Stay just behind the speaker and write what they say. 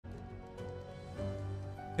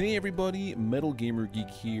Hey everybody, METALGAMERGEEK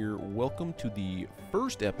here. Welcome to the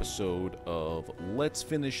first episode of Let's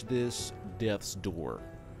Finish This Death's Door.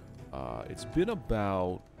 It's been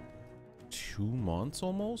about 2 months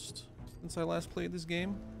almost since I last played this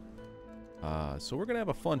game. So we're gonna have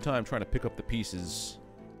a fun time trying to pick up the pieces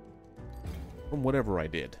from whatever I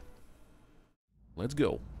did. Let's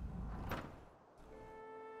go.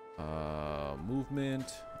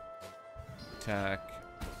 Movement, attack,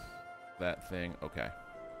 that thing, okay.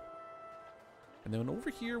 And then over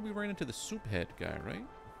here, we ran into the soup head guy, right?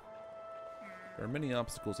 There are many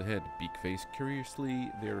obstacles ahead, Beak-face. Curiously,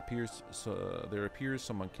 there appears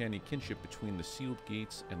some uncanny kinship between the sealed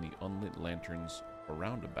gates and the unlit lanterns or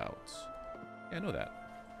roundabouts. Yeah, I know that.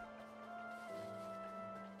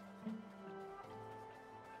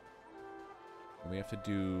 And we have to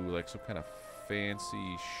do, like, some kind of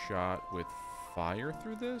fancy shot with fire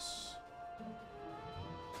through this?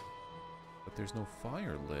 But there's no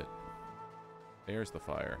fire lit. There's the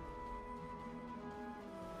fire.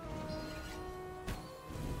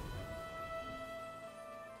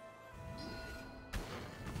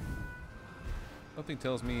 Something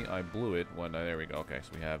tells me I blew it when there we go. Okay, so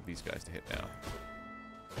we have these guys to hit now.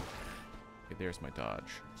 Okay, there's my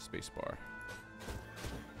dodge. Spacebar.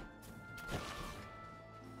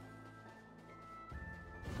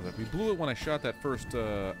 Well, we blew it when I shot that first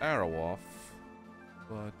arrow off,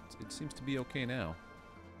 but it seems to be okay now.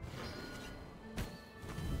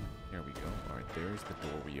 There we go. Alright, there's the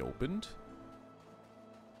door we opened.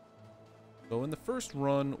 So in the first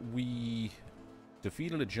run, we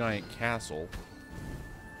defeated a giant castle.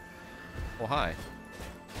 Oh, hi.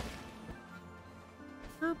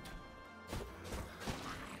 Burp.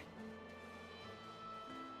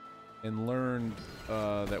 And learned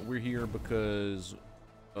that we're here because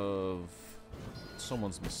of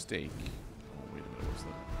someone's mistake. Oh, wait a minute. What's that?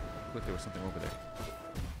 Look like there was something over there.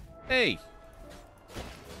 Hey!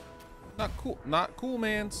 Not cool. Not cool,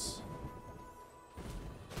 mans.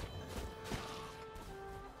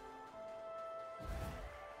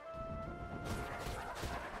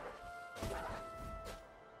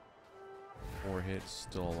 Four hits,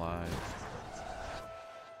 still alive.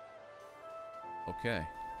 Okay.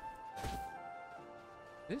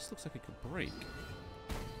 This looks like it could break.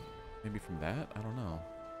 Maybe from that? I don't know.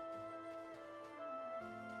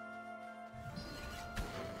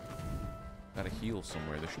 Gotta heal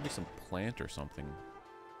somewhere. There should be some plant or something.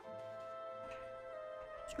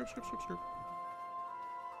 Script. If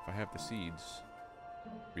I have the seeds.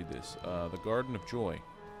 Read this. The Garden of Joy.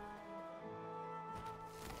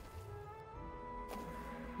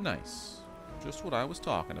 Nice. Just what I was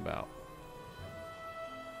talking about.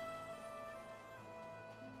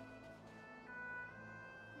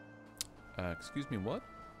 Excuse me, what?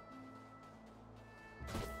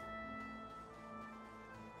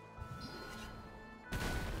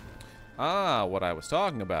 Ah, what I was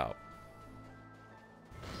talking about.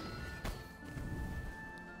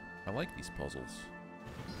 I like these puzzles.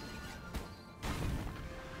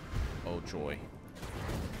 Oh, joy.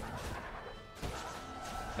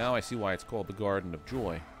 Now I see why it's called the Garden of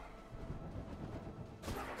Joy.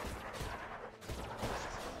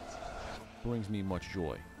 Brings me much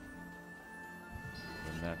joy.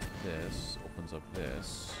 And that's this. Opens up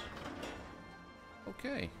this.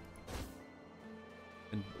 Okay.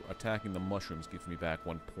 And attacking the mushrooms gives me back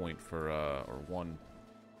 1 point for, or 1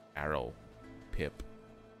 arrow pip.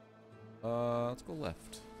 Let's go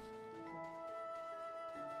left.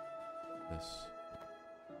 This.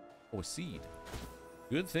 Oh, a seed.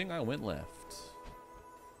 Good thing I went left.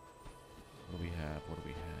 What do we have? What do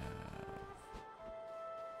we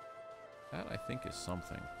have? That, I think, is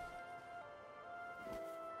something.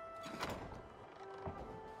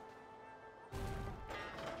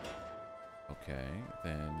 Okay,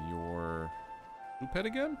 then your soup head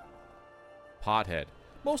again? Pothead.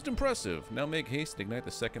 Most impressive. Now make haste and ignite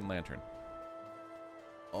the second lantern.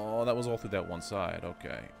 Oh, that was all through that one side.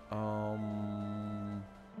 Okay.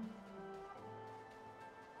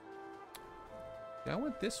 Yeah, I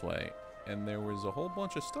went this way, and there was a whole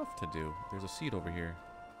bunch of stuff to do. There's a seed over here.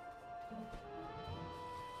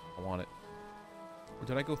 I want it. Or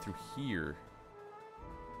did I go through here?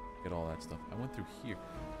 Get all that stuff. I went through here.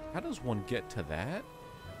 How does one get to that?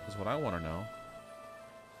 Is what I want to know.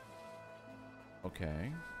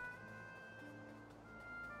 Okay.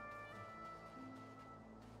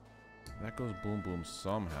 That goes boom boom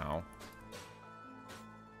somehow.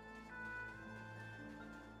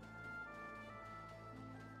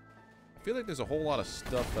 I feel like there's a whole lot of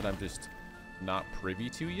stuff that I'm just not privy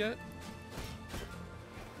to yet.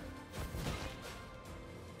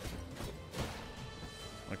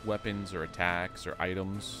 Like weapons or attacks or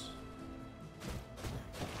items.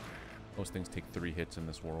 Most things take 3 hits in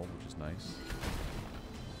this world, which is nice.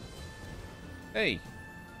 Hey!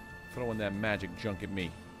 Throwing that magic junk at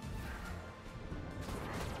me.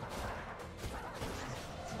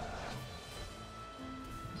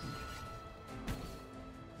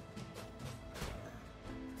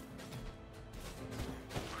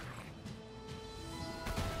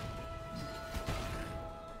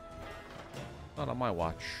 Not on my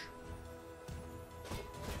watch.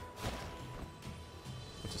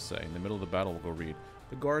 What's it say? In the middle of the battle, we'll go read.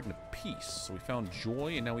 The Garden of Peace. So we found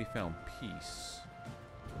joy, and now we found peace.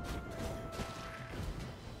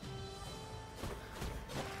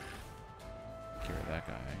 Care of that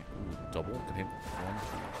guy. Ooh, double. Can hit 1,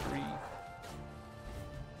 2, 3.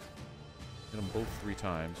 Hit them both 3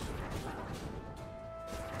 times.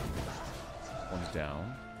 One's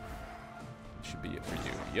down. Should be it for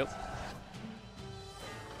you. Yep.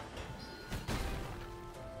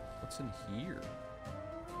 What's in here?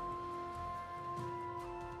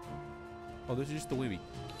 Oh, this is just the way we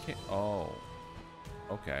can't. Oh.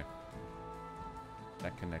 Okay.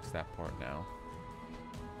 That connects that part now.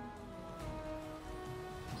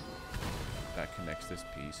 That connects this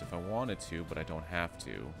piece. If I wanted to, but I don't have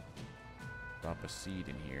to. Drop a seed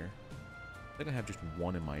in here. I think I have just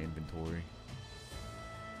 1 in my inventory.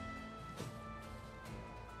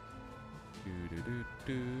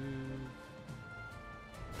 Do-do-do-do.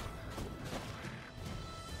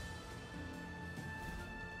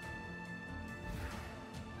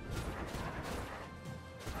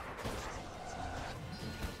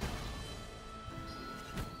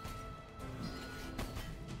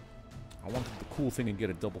 I wanted the cool thing and get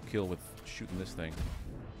a double kill with shooting this thing.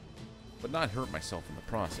 But not hurt myself in the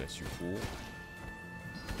process, you fool.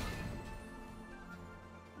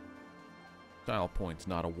 Style points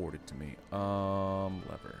not awarded to me.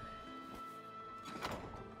 Lever.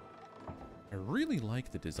 I really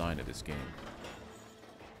like the design of this game.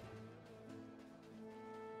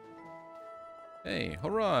 Hey,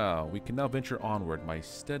 hurrah! We can now venture onward, my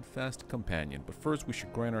steadfast companion. But first we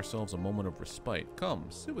should grant ourselves a moment of respite. Come,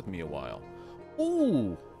 sit with me a while.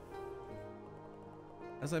 Ooh!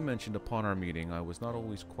 As I mentioned upon our meeting, I was not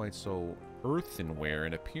always quite so earthenware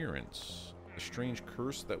in appearance. The strange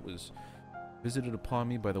curse that was visited upon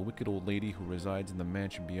me by the wicked old lady who resides in the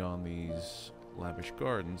mansion beyond these lavish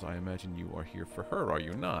gardens, I imagine you are here for her, are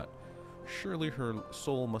you not? Surely her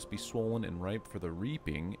soul must be swollen and ripe for the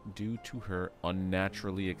reaping due to her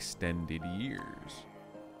unnaturally extended years.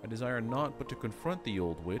 I desire naught but to confront the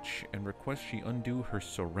old witch and request she undo her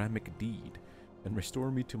ceramic deed and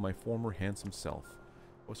restore me to my former handsome self.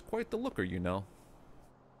 I was quite the looker, you know.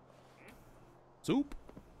 Soup?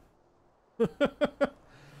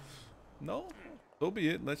 No? So be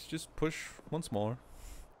it. Let's just push once more.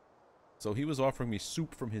 So he was offering me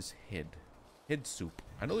soup from his head. Head soup.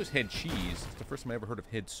 I know there's head cheese. It's the first time I ever heard of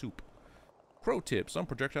head soup. Pro tip. Some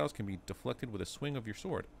projectiles can be deflected with a swing of your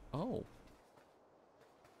sword. Oh.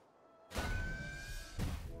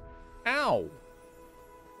 Ow!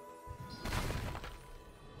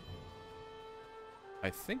 I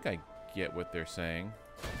think I get what they're saying.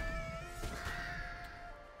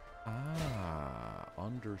 Ah,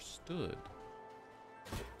 understood.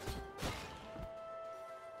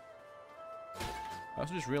 I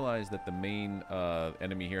also just realized that the main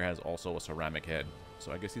enemy here has also a ceramic head.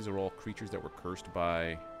 So I guess these are all creatures that were cursed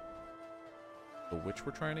by the witch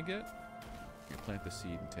we're trying to get. You plant the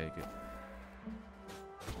seed and take it.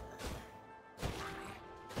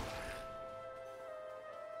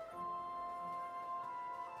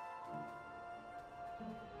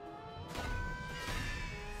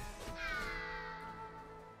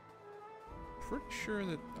 Pretty sure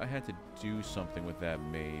that I had to do something with that,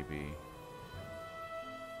 maybe.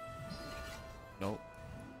 Nope.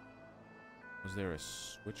 Was there a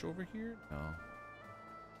switch over here? No.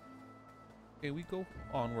 Okay, we go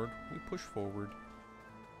onward. We push forward.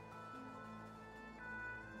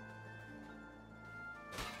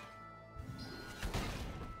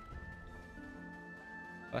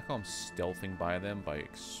 I like how I'm stealthing by them by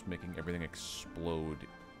making everything explode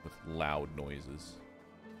with loud noises.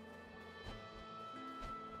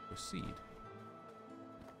 Proceed.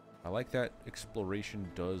 I like that exploration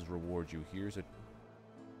does reward you. Here's a...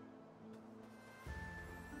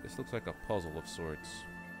 This looks like a puzzle of sorts.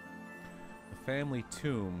 The family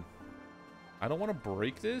tomb. I don't want to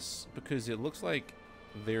break this because it looks like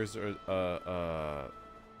there's a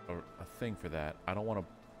thing for that. I don't want to...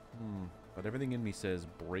 But everything in me says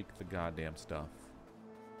break the goddamn stuff.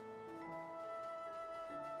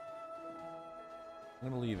 I'm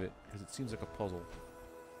going to leave it because it seems like a puzzle.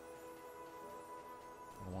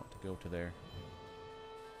 I want to go to there.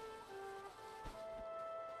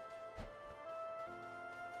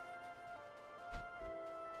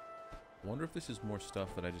 I wonder if this is more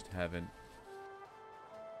stuff that I just haven't...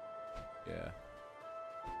 Yeah.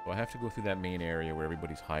 So I have to go through that main area where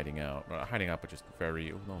everybody's hiding out. Not hiding out, but just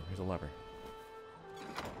very... Oh, no, here's a lever.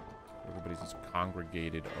 Everybody's just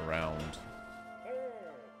congregated around.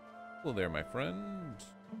 Hello there, my friend.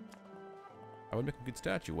 I would make a good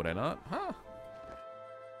statue, would I not? Huh?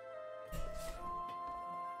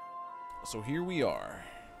 So here we are.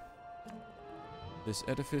 This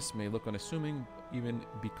edifice may look unassuming, even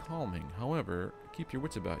becalming. However, keep your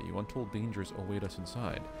wits about you. Untold dangers await us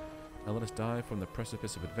inside. Now let us dive from the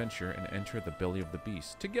precipice of adventure and enter the belly of the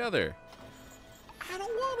beast together. I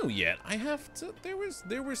don't want to yet. I have to. There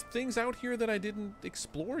was things out here that I didn't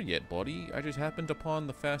explore yet, buddy. I just happened upon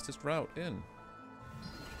the fastest route in.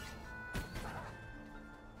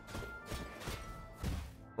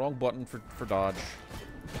 Wrong button for dodge.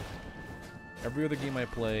 Every other game I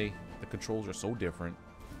play, the controls are so different.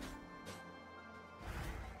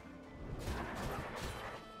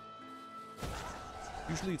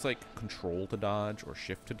 Usually it's like control to dodge or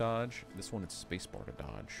shift to dodge. This one it's spacebar to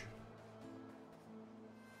dodge.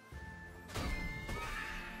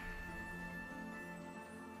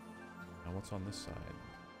 Now what's on this side?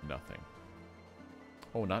 Nothing.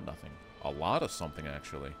 Oh, not nothing. A lot of something,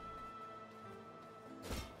 actually.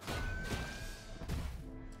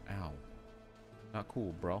 Ow. Not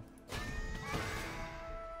cool, bro.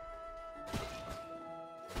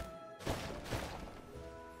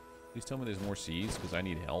 Please tell me there's more seeds, because I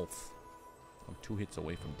need health. I'm 2 hits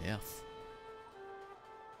away from death.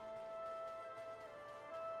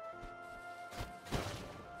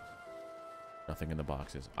 Nothing in the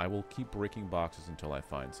boxes. I will keep breaking boxes until I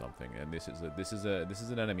find something. And this is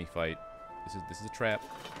an enemy fight. This is a trap.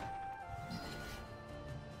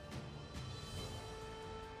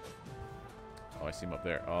 Oh, I see him up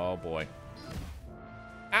there. Oh boy.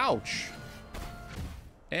 Ouch!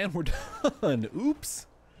 And we're done. Oops.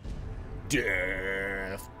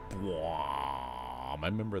 Death. Bwom. I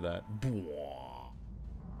remember that. Bwom.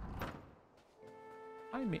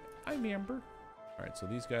 I remember. Alright, so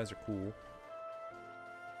these guys are cool.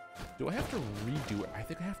 Do I have to redo it? I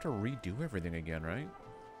think I have to redo everything again, right?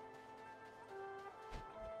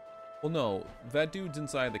 Well, no. That dude's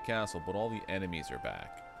inside the castle, but all the enemies are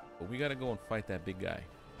back. But we gotta go and fight that big guy.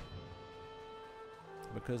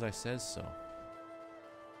 Because I says so.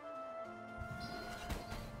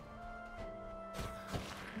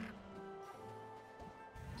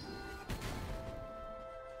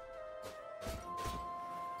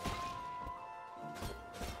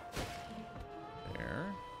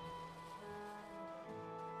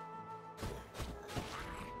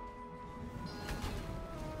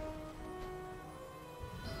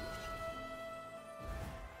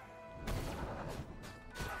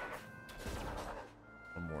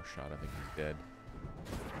 Shot, I think he's dead.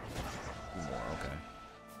 2 more, okay.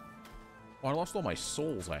 Oh, I lost all my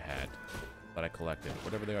souls I had that I collected.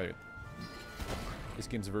 Whatever they are. This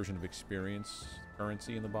game's a version of experience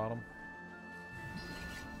currency in the bottom.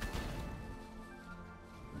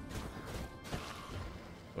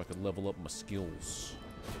 So I could level up my skills.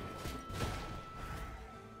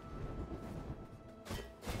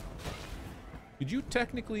 Could you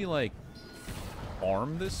technically, like,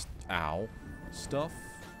 farm this stuff?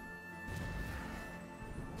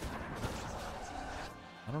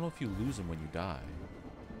 I don't know if you lose them when you die.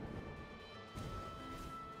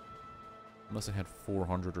 Unless I had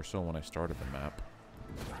 400 or so when I started the map.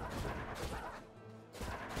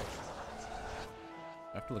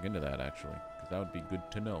 I have to look into that, actually. Because that would be good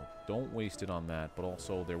to know. Don't waste it on that. But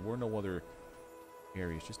also, there were no other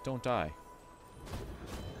areas. Just don't die.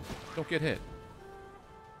 Don't get hit.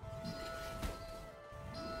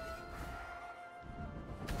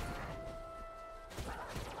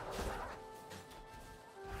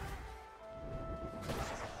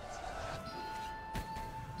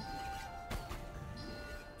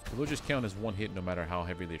 They'll just count as 1 hit no matter how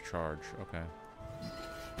heavy they charge. Okay.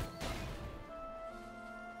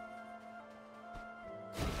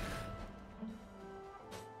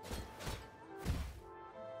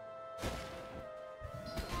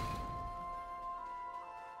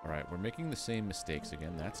 Alright, we're making the same mistakes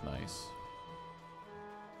again. That's nice.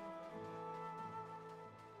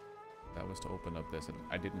 That was to open up this, and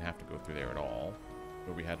I didn't have to go through there at all.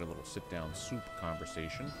 Where we had a little sit-down soup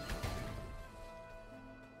conversation.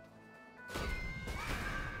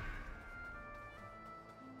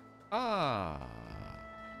 Ah,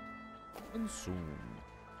 consume.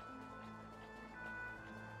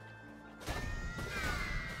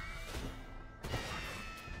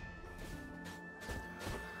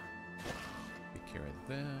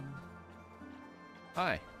 them.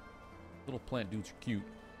 Hi. Little plant dudes are cute.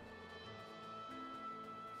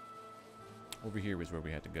 Over here is where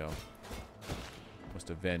we had to go. Must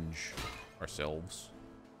avenge ourselves.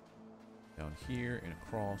 Down here and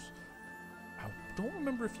across. I don't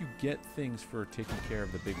remember if you get things for taking care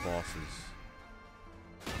of the big bosses.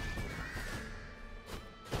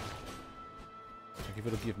 Like if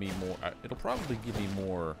it'll give me more... it'll probably give me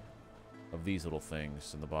more of these little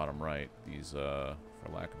things in the bottom right. These, for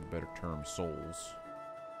lack of a better term, souls.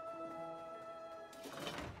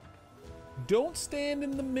 Don't stand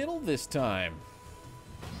in the middle this time.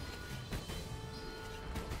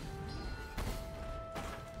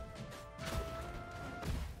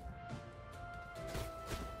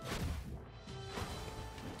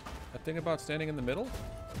 That thing about standing in the middle?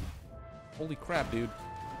 Holy crap, dude.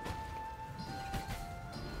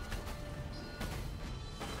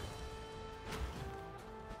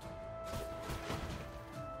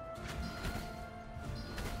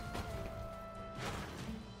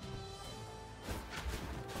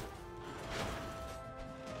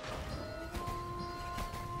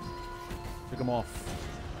 Pick them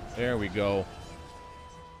off. There we go.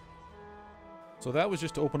 So that was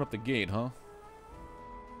just to open up the gate, huh?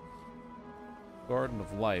 Garden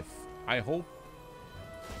of Life. I hope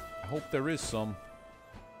there is some.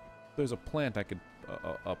 There's a plant I could,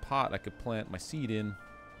 a pot I could plant my seed in.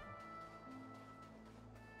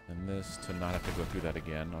 And this to not have to go through that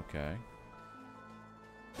again. Okay.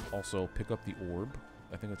 Also, pick up the orb.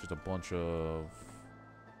 I think it's just a bunch of...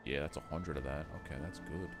 Yeah, that's 100 of that. Okay, that's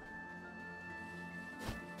good.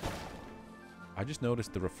 I just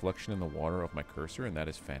noticed the reflection in the water of my cursor, and that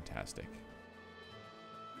is fantastic.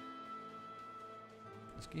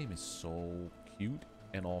 This game is so cute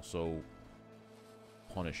and also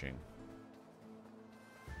punishing.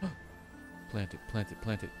 Plant it, plant it,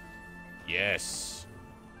 plant it. Yes!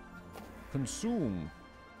 Consume!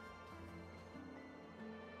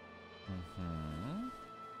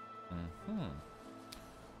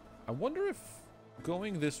 I wonder if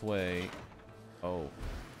going this way... Oh.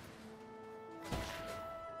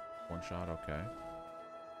 One shot, okay.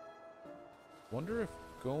 Wonder if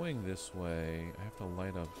going this way, I have to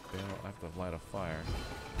light a barrel, I have to light a fire.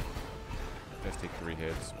 It does take 3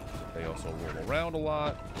 hits. They also roll around a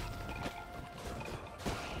lot.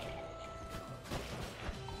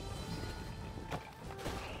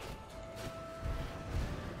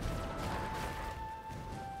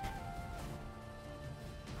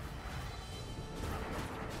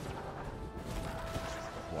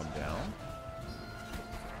 One down.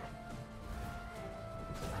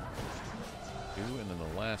 2, and then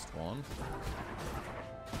the last one.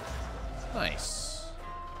 Nice.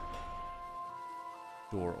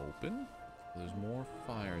 Door open. There's more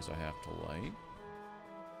fires I have to light.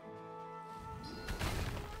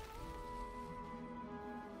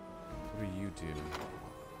 What do you do?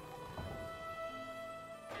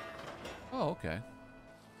 Oh, okay.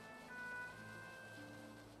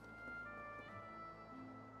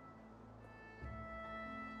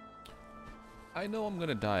 I know I'm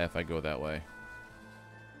gonna die if I go that way.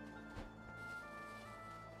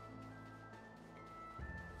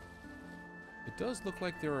 It does look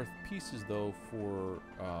like there are pieces, though, for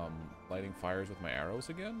lighting fires with my arrows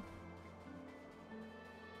again.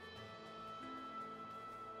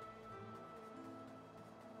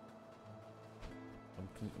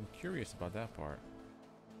 I'm curious about that part.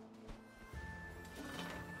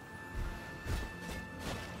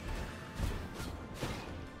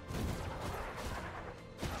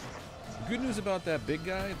 The good news about that big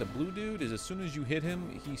guy, the blue dude, is as soon as you hit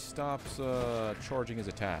him, he stops charging his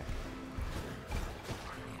attack.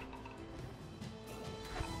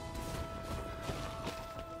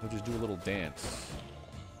 He'll just do a little dance.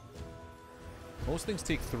 Most things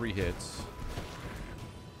take 3 hits.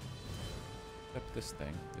 Except this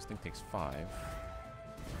thing. This thing takes 5.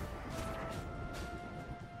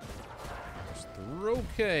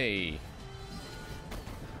 Okay.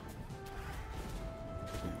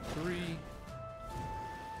 2, 3.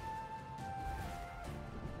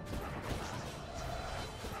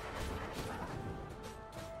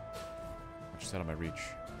 Just out of my reach.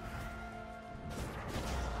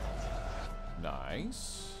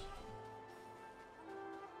 Nice.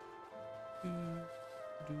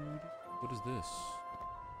 What is this?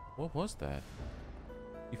 What was that?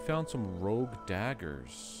 You found some rogue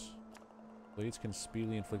daggers. Blades can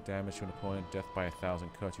speedily inflict damage to an opponent. Death by 1,000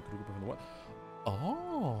 cuts. You could remove from the what?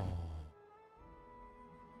 Oh.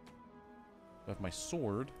 I have my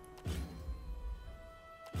sword.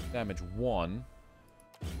 Damage 1.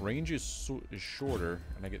 Range is shorter,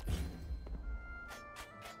 and I get...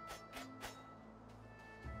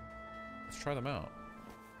 try them out.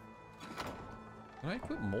 Can I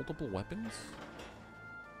equip multiple weapons?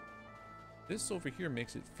 This over here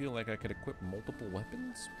makes it feel like I could equip multiple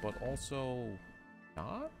weapons, but also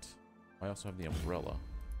not? I also have the umbrella.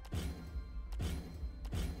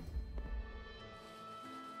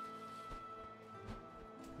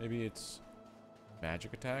 Maybe it's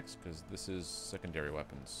magic attacks, because this is secondary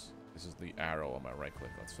weapons. This is the arrow on my right click.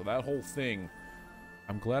 So that whole thing,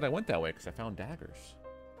 I'm glad I went that way, because I found daggers.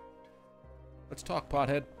 Let's talk,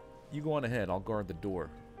 pothead. You go on ahead. I'll guard the door.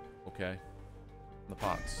 Okay? The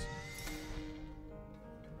pots.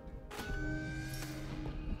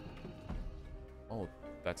 Oh,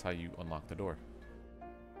 that's how you unlock the door.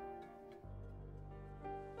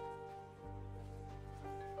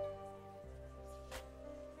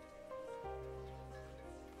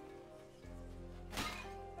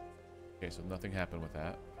 Okay, so nothing happened with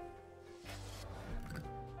that.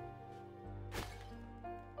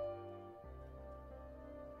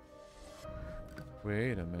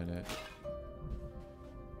 Wait a minute.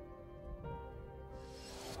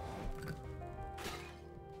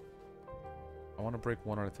 I want to break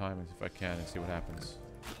one at a time if I can and see what happens.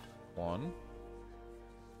 One.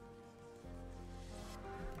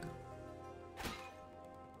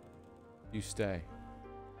 You stay.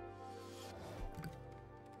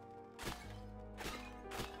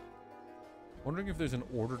 Wondering if there's an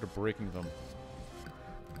order to breaking them.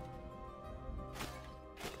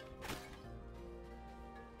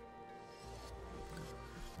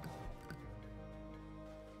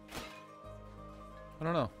 I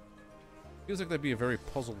don't know. Feels like that'd be a very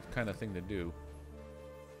puzzled kind of thing to do.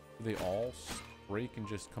 Do they all break and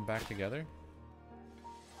just come back together?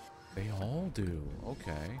 They all do.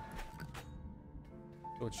 Okay.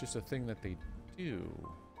 So it's just a thing that they do.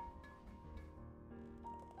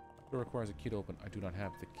 It requires a key to open. I do not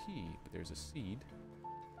have the key, but there's a seed.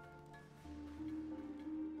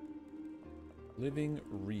 Living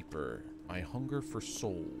Reaper. I hunger for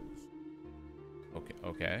souls. Okay,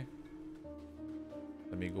 okay.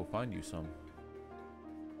 Let me go find you some.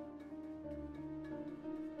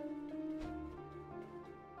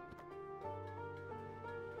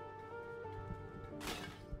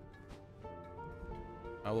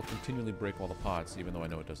 I will continually break all the pots, even though I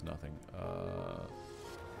know it does nothing.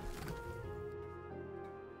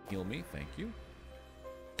 Heal me, thank you.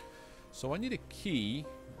 So I need a key,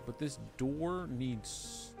 but this door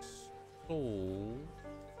needs soul.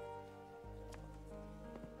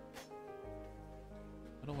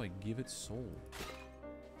 How do I give it soul?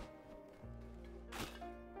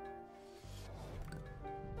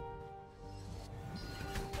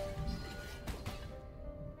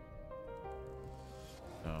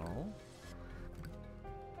 No.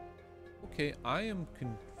 Okay, I am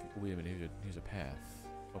confused. Wait a minute, here's a path.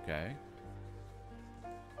 Okay.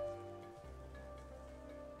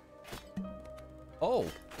 Oh!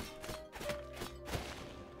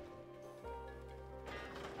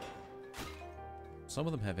 Some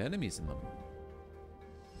of them have enemies in them.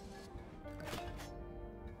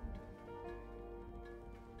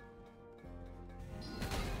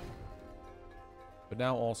 But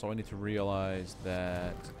now also I need to realize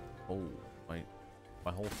that... Oh,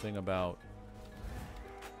 my whole thing about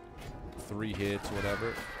 3 hits or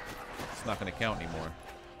whatever, it's not going to count anymore.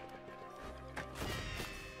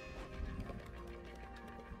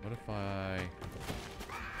 What if I...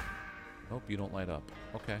 Nope, you don't light up.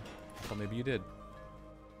 Okay. Well, maybe you did.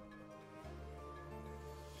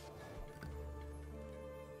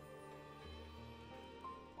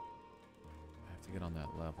 I have to get on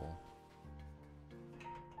that level.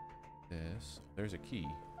 This. There's a key.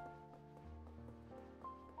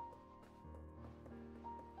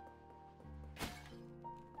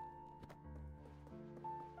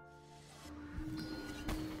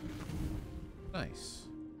 Nice.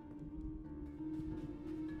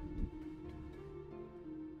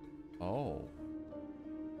 Oh.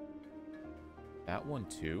 That one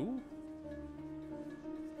too?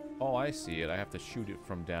 Oh, I see it. I have to shoot it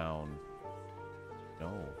from down.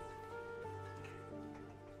 No.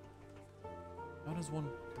 How does one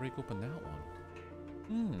break open that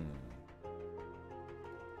one?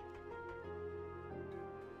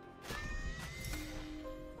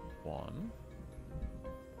 One.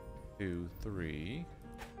 2, 3.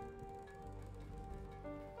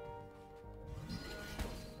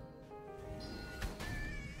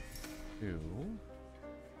 Two.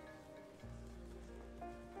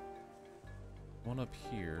 One up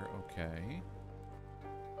here, okay.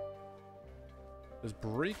 Does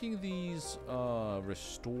breaking these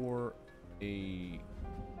restore a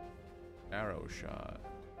arrow shot?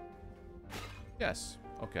 Yes,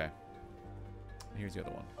 okay. Here's the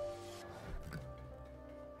other one.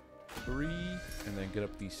 3, and then get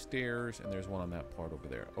up these stairs, and there's one on that part over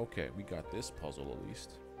there. Okay, we got this puzzle at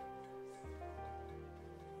least.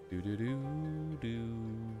 Do-do-do-do.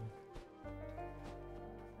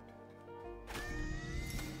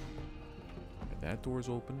 That door's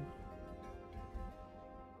open.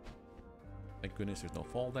 Thank goodness there's no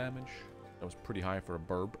fall damage. That was pretty high for a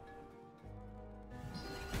burb.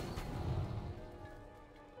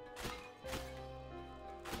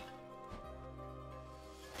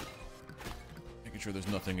 Making sure there's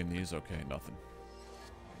nothing in these. Okay, nothing.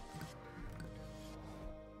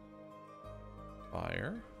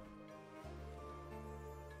 Fire.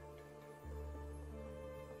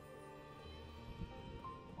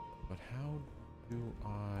 But how do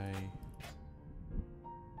I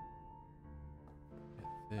get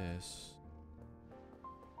this?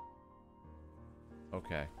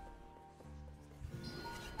 Okay.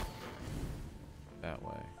 That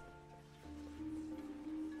way.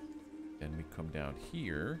 Then we come down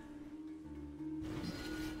here.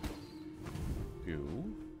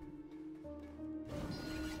 2.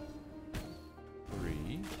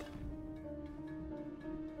 3.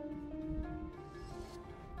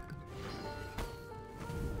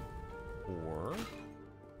 4.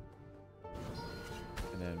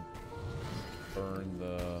 And then burn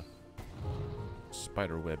the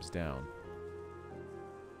spider webs down.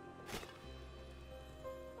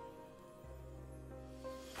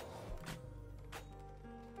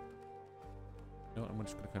 No, I'm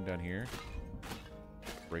just going to come down here.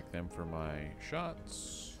 Break them for my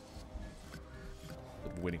shots.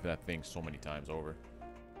 I've been waiting for that thing so many times over.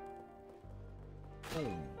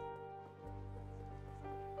 Boom.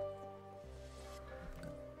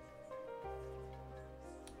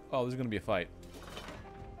 Oh, this is going to be a fight.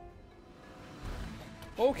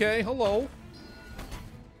 Okay, hello.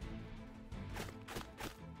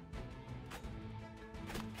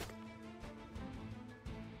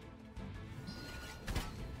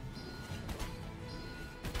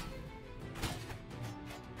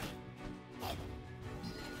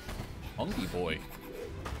 Hungry boy.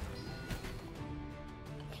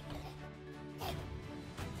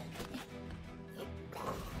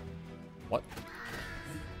 What?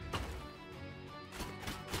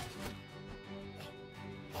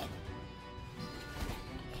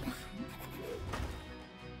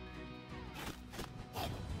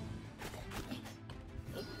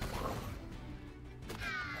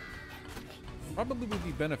 Probably would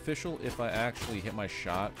be beneficial if I actually hit my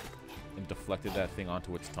shot and deflected that thing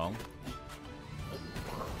onto its tongue.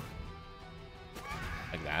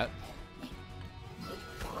 Like that.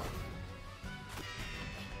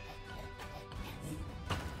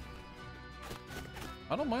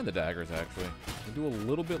 I don't mind the daggers, actually. They do a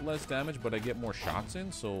little bit less damage, but I get more shots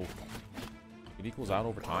in, so it equals out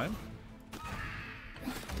over time.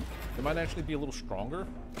 It might actually be a little stronger,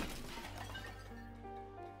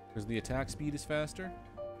 because the attack speed is faster.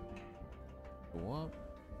 Go up.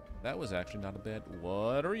 That was actually not a bad...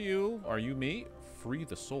 What are you? Are you me? Free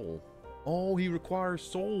the soul. Oh, he requires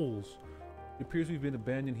souls. It appears we've been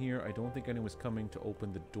abandoned here. I don't think anyone's coming to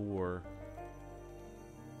open the door.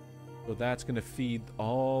 So that's going to feed...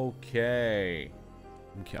 Okay.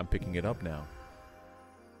 I'm picking it up now.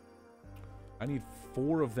 I need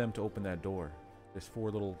 4 of them to open that door. There's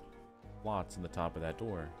 4 little slots in the top of that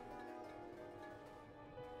door.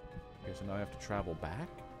 Okay, so now I have to travel back?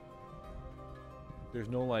 There's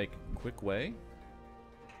no, like, quick way?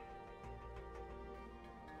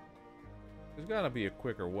 There's gotta be a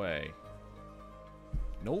quicker way.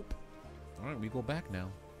 Nope. Alright, we go back now.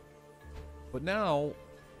 But now,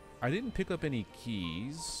 I didn't pick up any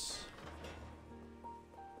keys.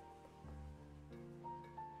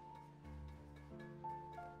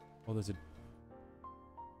 Oh, there's a...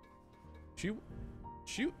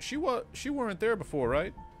 She weren't there before,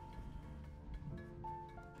 right?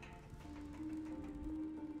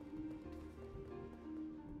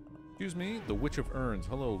 Excuse me, the Witch of Urns.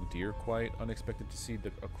 Hello, dear. Quite unexpected to see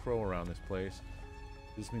a crow around this place.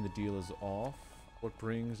 Does this mean the deal is off? What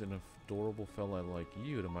brings an adorable fella like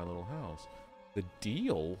you to my little house? The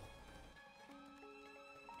deal?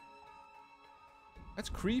 That's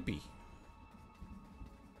creepy.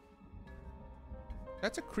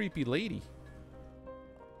 That's a creepy lady.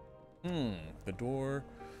 The door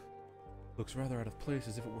looks rather out of place,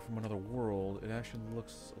 as if it were from another world. It actually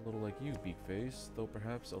looks a little like you, Beakface, though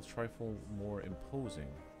perhaps a trifle more imposing.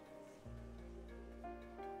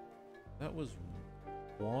 That was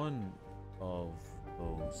one of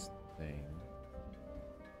those things.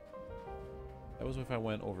 That was if I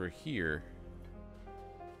went over here.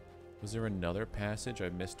 Was there another passage I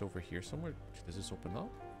missed over here somewhere? Does this open up?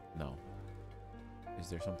 No. Is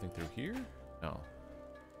there something through here? No.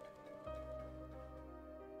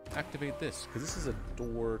 Activate this, because this is a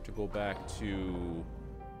door to go back to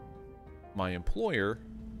my employer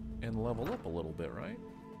and level up a little bit, right?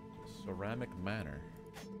 Ceramic Manor.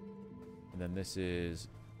 And then this is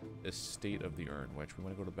Estate of the Urn, which we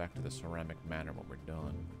want to go back to the Ceramic Manor when we're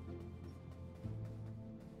done.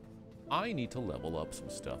 I need to level up some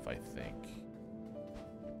stuff, I think.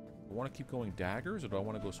 I want to keep going daggers, or do I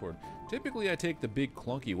want to go sword? Typically, I take the big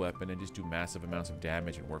clunky weapon and just do massive amounts of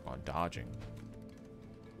damage and work on dodging.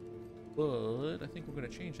 But I think we're going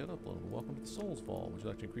to change that up a little. Welcome to the Souls Fall. Would you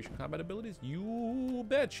like to increase your combat abilities? You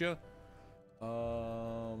betcha.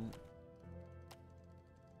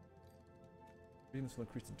 This will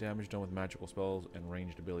increase the damage done with magical spells and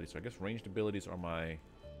ranged abilities. So I guess ranged abilities are my... You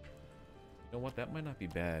know what? That might not be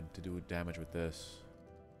bad to do damage with this.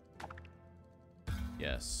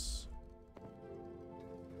 Yes.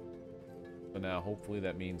 So now, hopefully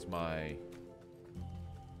that means my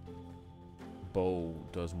bow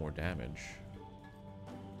does more damage.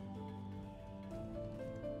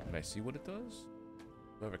 Can I see what it does?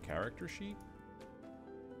 Do I have a character sheet?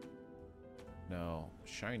 No.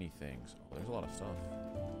 Shiny things. Oh, there's a lot of stuff.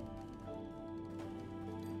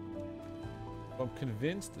 I'm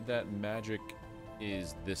convinced that magic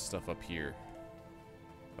is this stuff up here.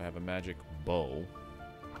 I have a magic bow.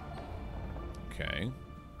 Okay.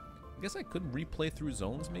 I guess I could replay through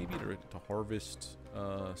zones maybe to harvest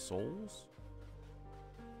souls.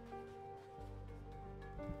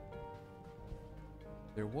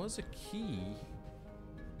 There was a key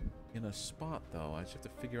in a spot though. I just have to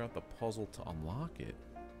figure out the puzzle to unlock it.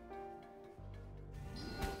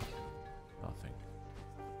 Nothing.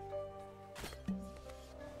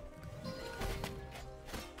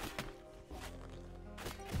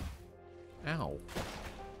 Ow.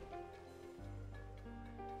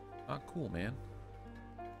 Not cool, man.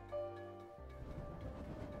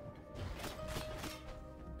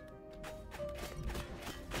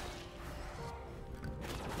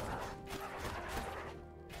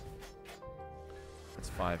 That's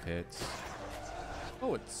 5 hits.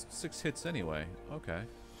 Oh, it's 6 hits anyway. Okay.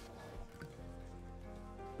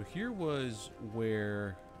 So here was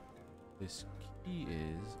where this key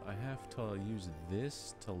is. I have to use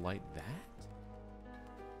this to light that?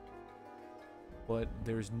 But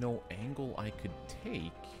there's no angle I could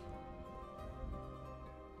take.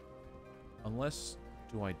 Unless,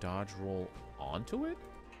 do I dodge roll onto it?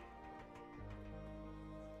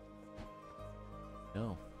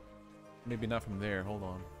 No. Maybe not from there. Hold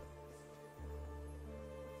on.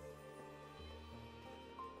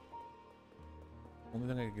 Only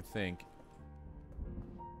thing I could think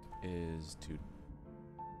is to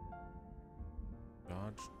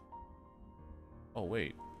dodge. Oh,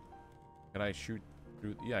 wait. Can I shoot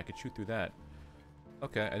through? Yeah, I could shoot through that.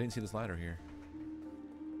 Okay, I didn't see this ladder here.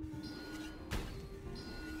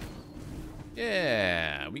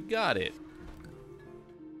 Yeah, we got it.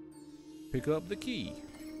 Pick up the key.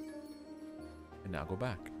 And now go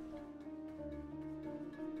back.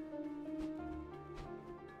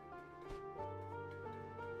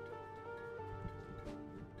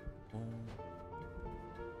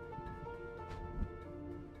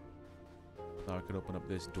 Now I could open up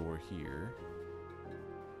this door here.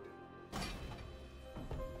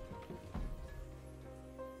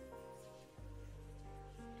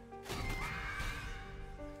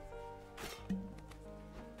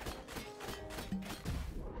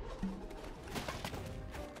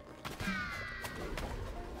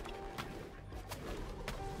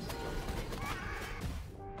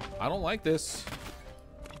 I don't like this.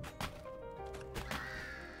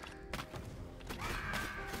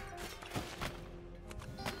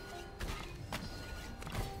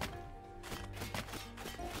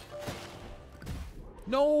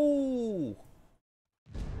 No!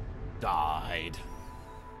 Died.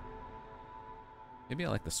 Maybe I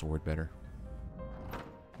like the sword better.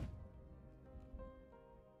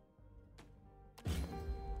 A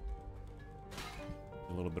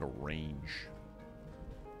little bit of range.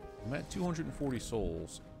 I'm at 240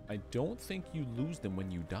 souls. I don't think you lose them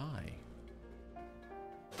when you die.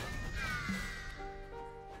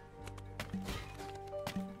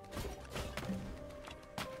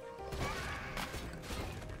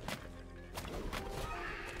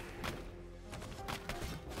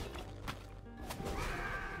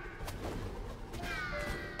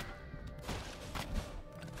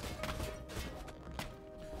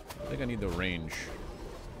 I think I need the range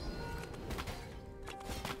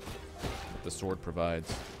that the sword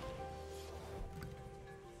provides.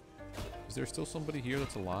 Is there still somebody here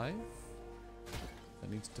that's alive? That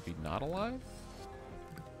needs to be not alive?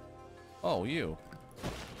 Oh, you.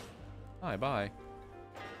 Hi, bye.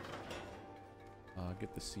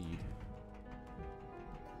 Get the seed.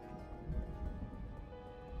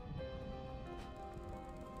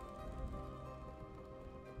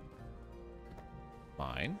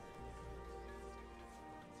 Fine.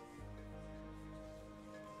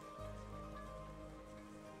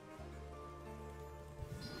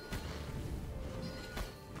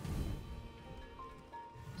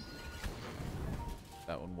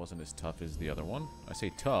 That one wasn't as tough as the other one. I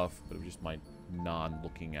say tough, but it was just my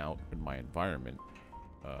non-looking out in my environment,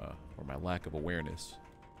 or my lack of awareness.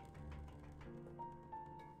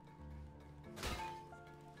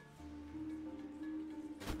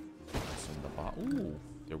 What's in the box? Ooh,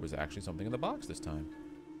 there was actually something in the box this time.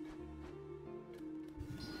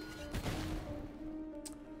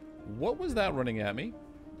 What was that running at me?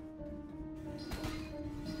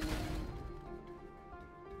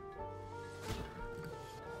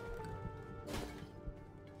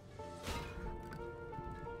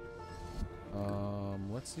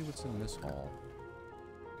 Let's see what's in this hall.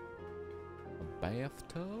 A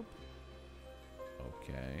bathtub?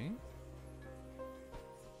 Okay.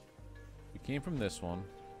 We came from this one.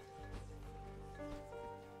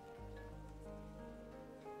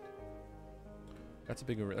 That's a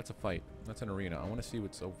big, that's a fight. That's an arena. I want to see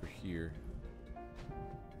what's over here.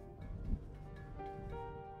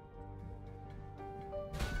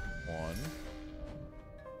 One.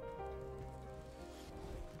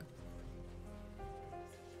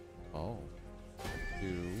 Oh.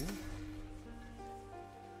 Two.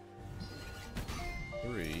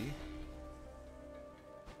 Three.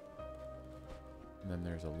 And then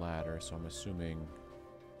there's a ladder, so I'm assuming...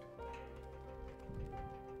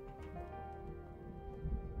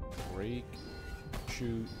 break,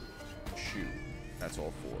 shoot, shoot. That's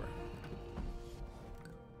all four.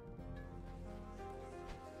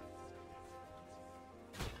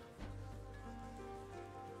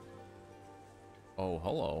 Oh,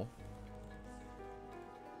 hello.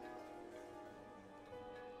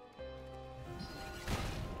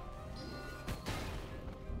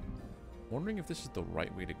 Wondering if this is the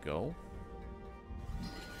right way to go.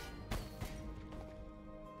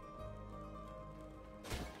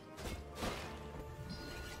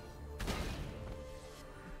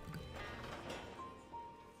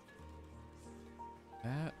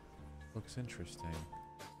 That looks interesting.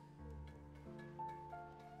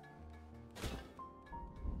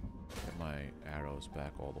 Get my arrows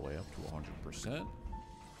back all the way up to 100%.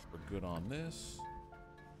 We're good on this.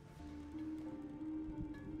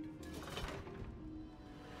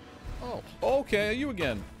 Oh, okay, you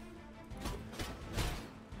again.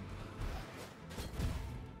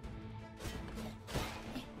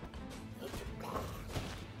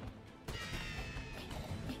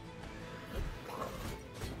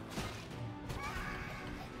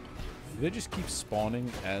 Do they just keep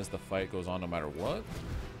spawning as the fight goes on no matter what?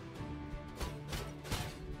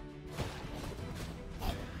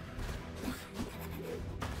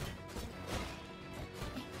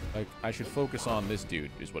 Like, I should focus on this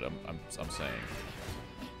dude, is what I'm saying.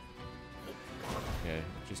 Okay,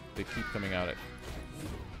 just they keep coming out at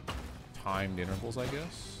timed intervals, I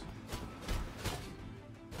guess.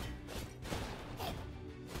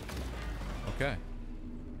 Okay.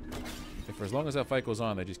 If for as long as that fight goes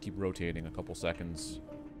on, they just keep rotating a couple seconds.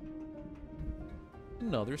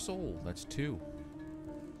 Another soul. That's 2.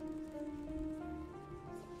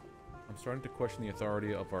 I'm starting to question the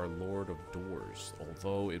authority of our Lord of Doors,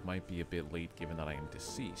 although it might be a bit late given that I am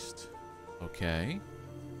deceased. Okay.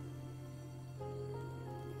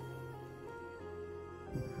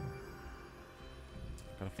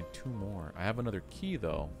 Gotta find 2 more. I have another key,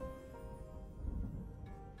 though.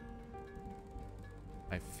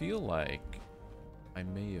 I feel like I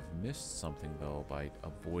may have missed something, though, by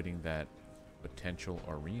avoiding that potential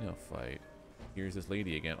arena fight. Here's this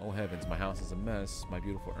lady again. Oh heavens, my house is a mess. My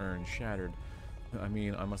beautiful urn shattered. I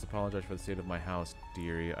mean, I must apologize for the state of my house,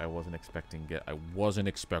 dearie. I wasn't expecting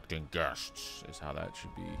guests, is how that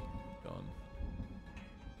should be done.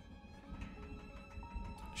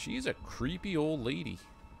 She's a creepy old lady.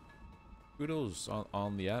 Kudos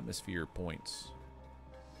on the atmosphere points.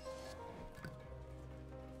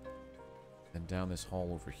 And down this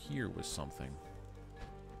hall over here was something.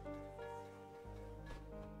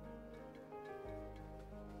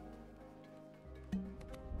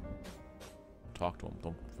 Talk to him.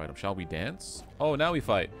 Don't fight him. Shall we dance? Oh, now we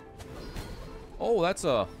fight. Oh, that's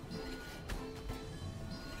a...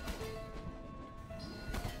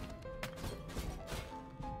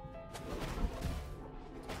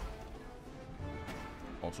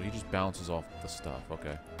 Oh, so he just bounces off the stuff.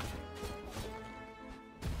 Okay.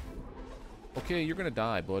 Okay, you're gonna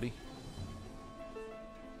die, buddy.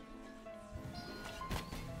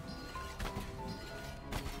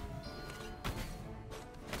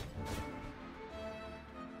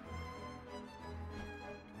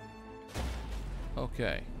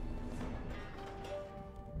 Okay.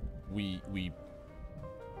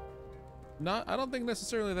 I don't think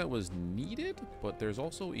necessarily that was needed, but there's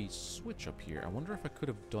also a switch up here. I wonder if I could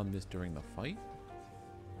have done this during the fight.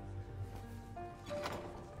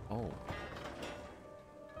 Oh.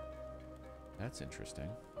 That's interesting.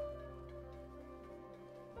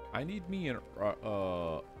 I need me a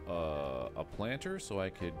planter so I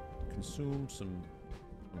could consume some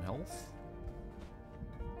health.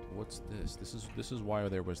 What's this? This is why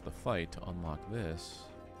there was the fight to unlock this.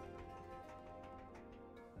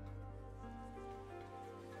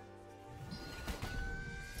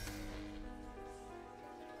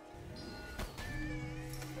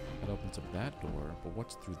 That opens up that door, but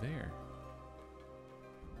what's through there?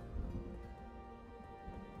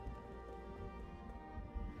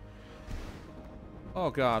 Oh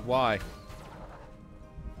God, why?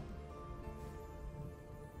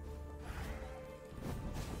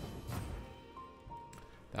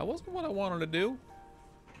 That wasn't what I wanted to do.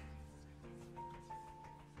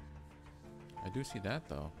 I do see that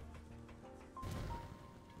though.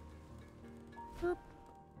 Burp.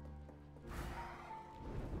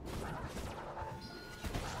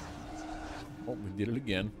 Oh, we did it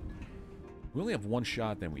again. We only have one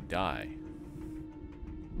shot, then we die.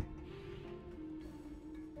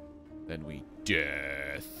 Then we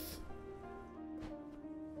death.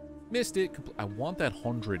 Missed it. I want that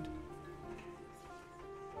 100.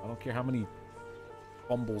 I don't care how many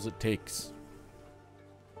fumbles it takes.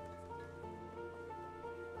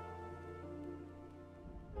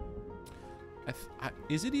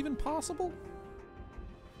 Is it even possible?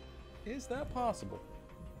 Is that possible?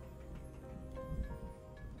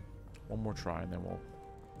 One more try and then we'll...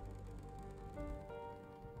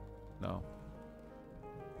 No.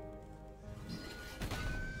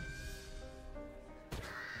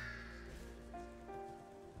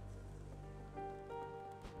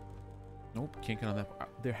 Nope, can't get on that.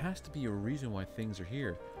 There has to be a reason why things are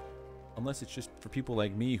here. Unless it's just for people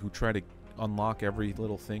like me who try to unlock every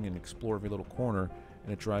little thing and explore every little corner,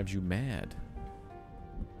 and it drives you mad.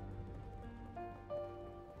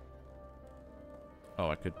 Oh,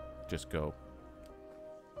 I could just go.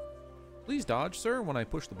 Please dodge, sir, when I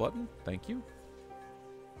push the button. Thank you.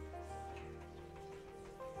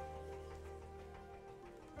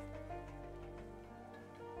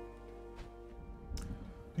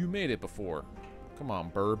 You made it before. Come on,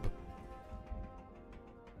 burb.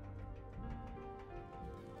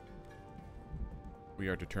 We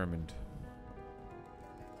are determined.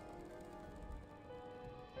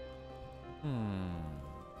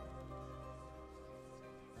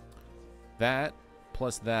 That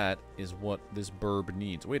plus that is what this burb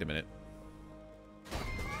needs. Wait a minute.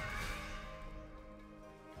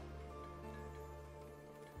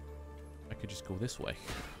 I could just go this way.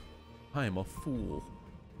 I am a fool.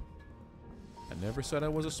 I never said I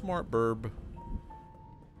was a smart burb.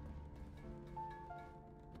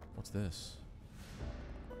 What's this?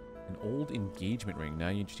 An old engagement ring. Now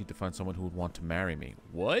you just need to find someone who would want to marry me.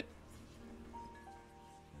 What?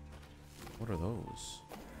 What are those?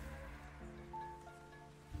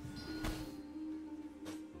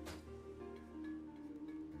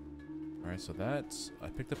 Alright, so that's... I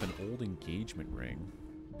picked up an old engagement ring.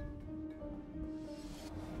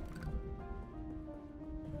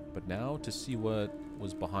 But now to see what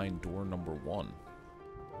was behind door number 1.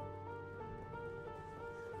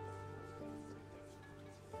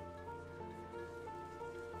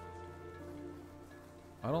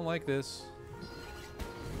 I don't like this.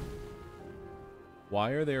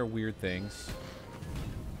 Why are there weird things?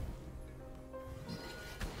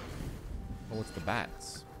 Oh, it's the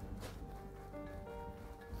bats.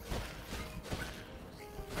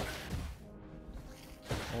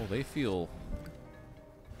 Oh, they feel...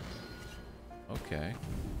 Okay.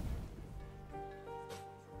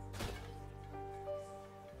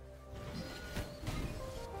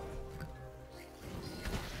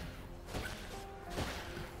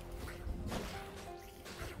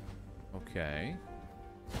 Okay.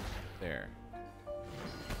 There.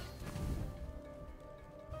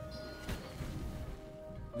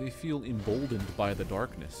 They feel emboldened by the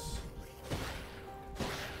darkness.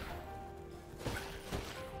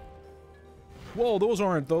 Whoa, those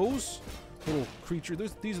aren't those little creature.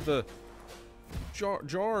 These are the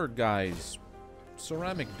jar guys,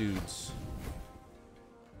 ceramic dudes.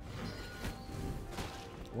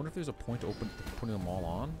 I wonder if there's a point open to putting them all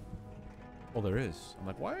on. Oh, there is. I'm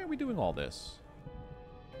like, why are we doing all this?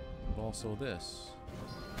 But also this.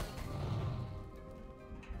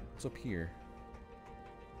 What's up here?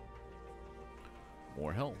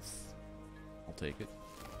 More health. I'll take it.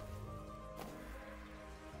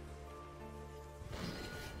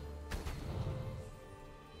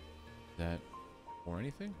 That or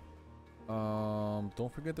anything?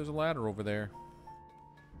 Don't forget there's a ladder over there.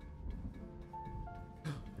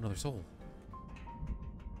 Another soul.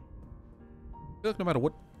 I feel like no matter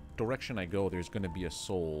what direction I go, there's going to be a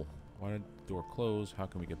soul. Why did the door close? How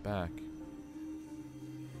can we get back?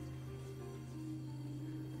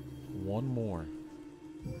 One more.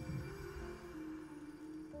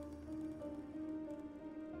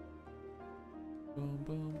 Boom,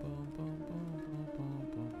 boom, boom, boom, boom, boom, boom,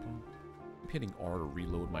 boom, boom. I'm hitting R to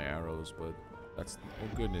reload my arrows, but that's...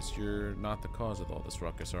 Oh goodness, you're not the cause of all this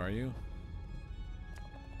ruckus, are you?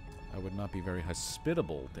 I would not be very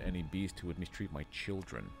hospitable to any beast who would mistreat my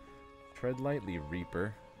children. Tread lightly,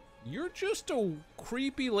 Reaper. You're just a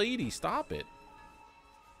creepy lady. Stop it.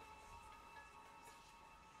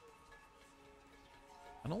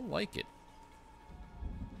 I don't like it.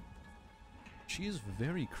 She is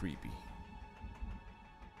very creepy.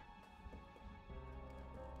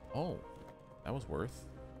 Oh, that was worth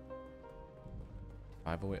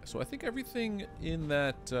 508. So I think everything in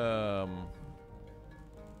that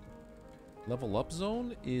level up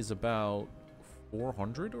zone is about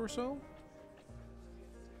 400 or so.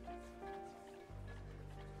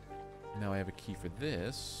 Now I have a key for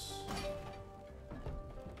this.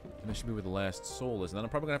 And this should be where the last soul is. And then I'm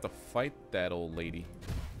probably going to have to fight that old lady.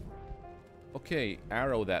 Okay,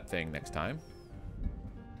 arrow that thing next time.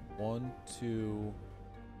 1, 2...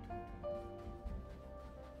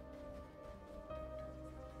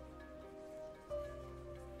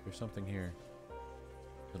 There's something here.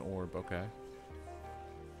 An orb, okay.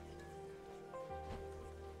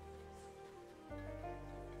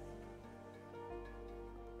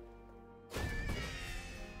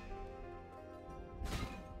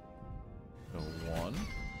 So 1.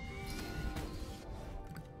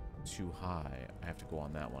 Too high. I have to go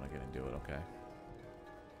on that one again and do it, okay.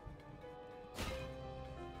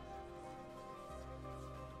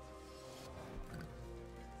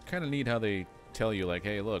 Kind of neat how they tell you, like,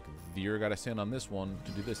 hey, look, you're gotta stand on this one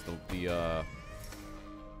to do this. The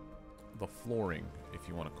flooring, if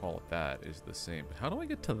you want to call it that, is the same. But how do I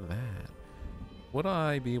get to that? Would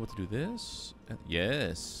I be able to do this?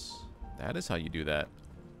 Yes, that is how you do that.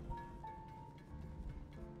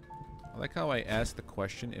 I like how I ask the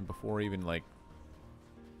question and before I even like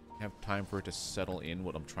have time for it to settle in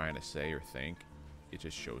what I'm trying to say or think, it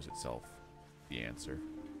just shows itself the answer.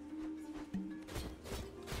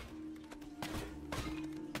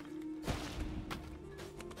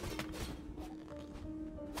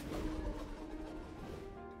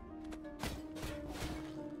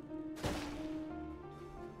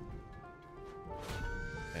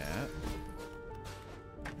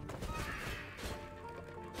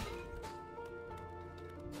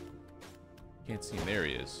 Can't see him. There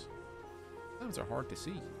he is. Those are hard to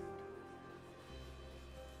see.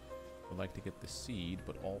 I'd like to get the seed,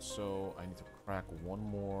 but also I need to crack one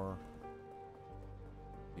more of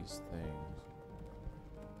these things.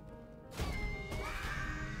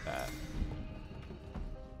 That.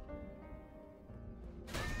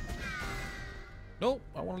 Nope,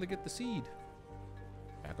 I wanted to get the seed.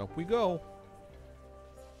 Back up we go.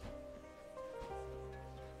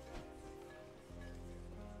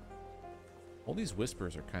 All these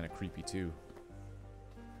whispers are kind of creepy too.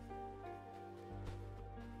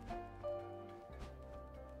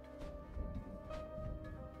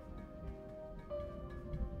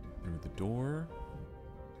 Through the door.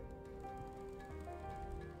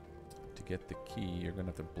 To get the key, you're gonna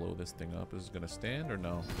have to blow this thing up. Is it gonna stand or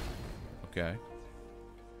no? Okay.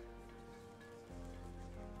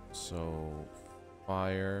 So,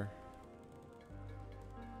 fire.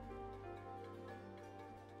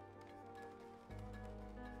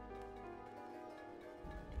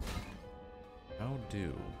 How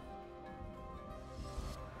do?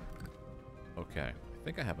 Okay, I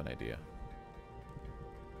think I have an idea.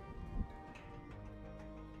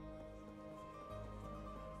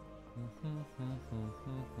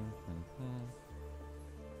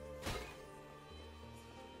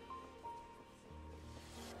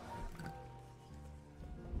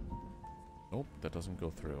 Nope, that doesn't go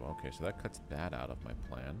through. Okay, so that cuts that out of my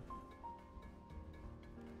plan.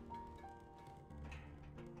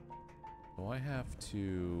 So I have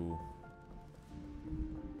to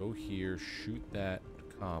go here, shoot that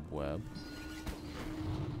cobweb.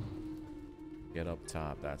 Get up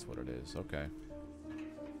top, that's what it is. Okay.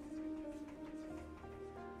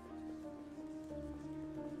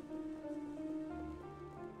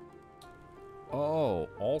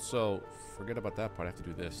 also, forget about that part. I have to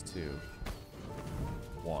do this, too.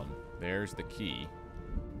 1. There's the key.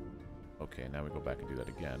 Okay, now we go back and do that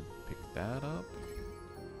again. Pick that up.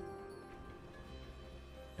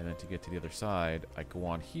 And then to get to the other side, I go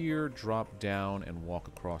on here, drop down, and walk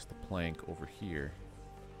across the plank over here.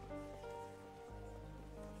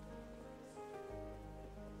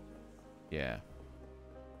 Yeah.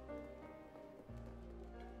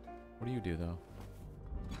 What do you do, though?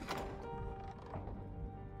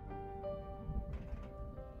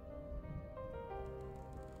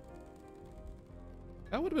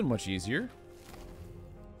 That would have been much easier.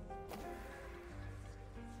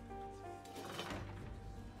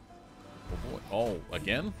 Oh boy. Oh,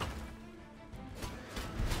 again?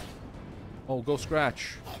 Oh, go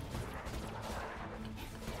scratch.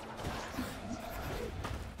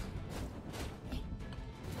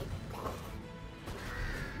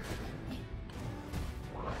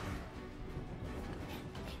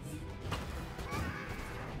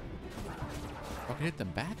 I can hit them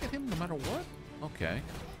back at him no matter what? Okay.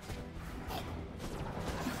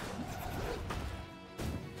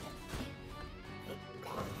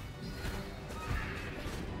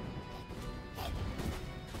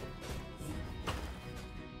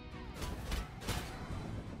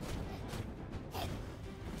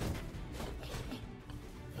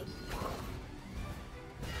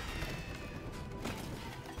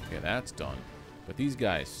 Okay, that's done. But these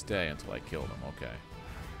guys stay until I kill them. Okay.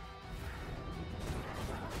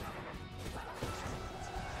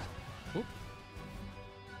 Oop.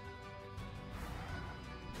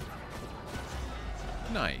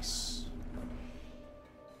 Nice.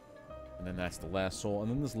 And then that's the last soul.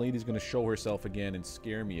 And then this lady's going to show herself again and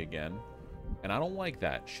scare me again. And I don't like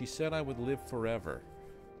that. She said I would live forever.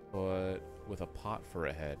 But with a pot for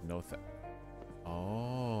a head. No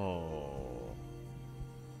Oh.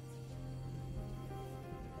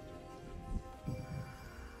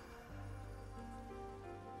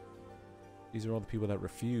 These are all the people that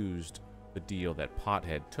refused the deal that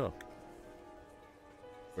Pothead took.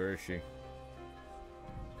 Where is she?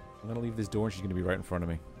 I'm going to leave this door and she's going to be right in front of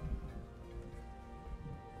me.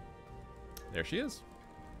 There she is.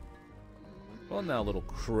 Well now, little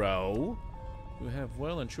crow. You have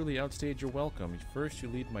well and truly outstayed your welcome. First you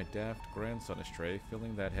lead my daft grandson astray,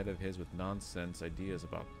 filling that head of his with nonsense ideas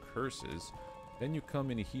about curses. Then you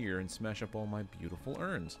come in here and smash up all my beautiful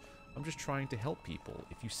urns. I'm just trying to help people.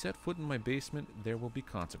 If you set foot in my basement, there will be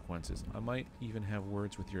consequences. I might even have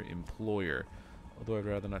words with your employer. Although I'd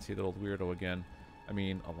rather not see that old weirdo again. I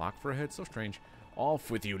mean, a lock for a head? So strange. Off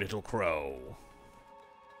with you, little crow.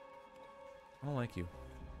 I don't like you.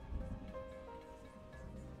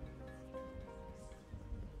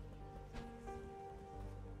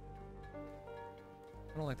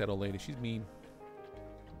 I don't like that old lady. She's mean.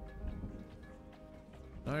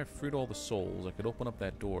 Now I've freed all the souls. I could open up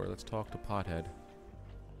that door. Let's talk to Pothead.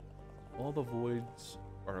 All the voids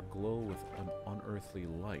are aglow with an unearthly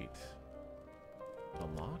light.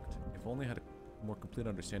 Unlocked? If only I had a more complete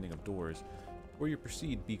understanding of doors. Before you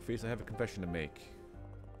proceed, Beakface, I have a confession to make.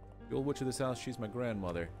 The old witch of this house, she's my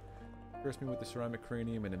grandmother. Cursed me with the ceramic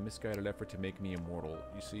cranium in a misguided effort to make me immortal.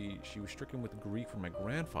 You see, she was stricken with grief when my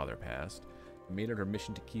grandfather passed, and made it her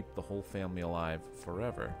mission to keep the whole family alive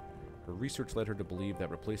forever. Her research led her to believe that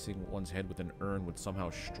replacing one's head with an urn would somehow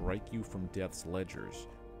strike you from death's ledgers.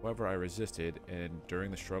 However, I resisted, and during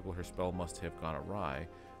the struggle her spell must have gone awry.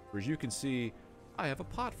 For as you can see, I have a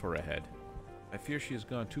pot for a head. I fear she has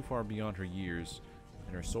gone too far beyond her years,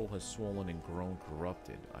 and her soul has swollen and grown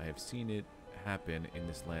corrupted. I have seen it happen in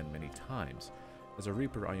this land many times. As a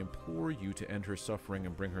Reaper, I implore you to end her suffering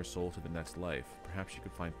and bring her soul to the next life. Perhaps she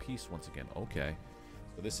could find peace once again. Okay.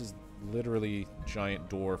 So this is literally giant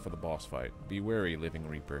door for the boss fight. Be wary, Living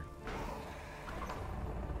Reaper.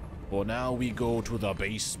 For now we go to the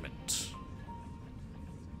basement.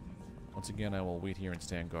 Once again, I will wait here and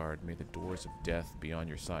stand guard. May the doors of death be on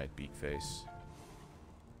your side, Beakface.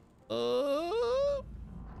 Oh,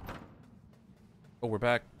 we're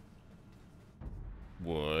back.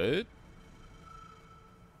 What?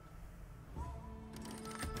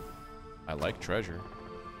 I like treasure.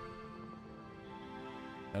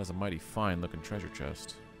 That is a mighty fine-looking treasure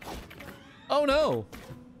chest. Oh no!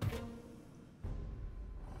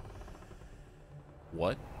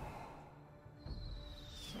 What?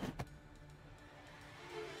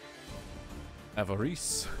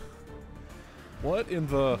 Avarice? What in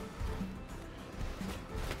the...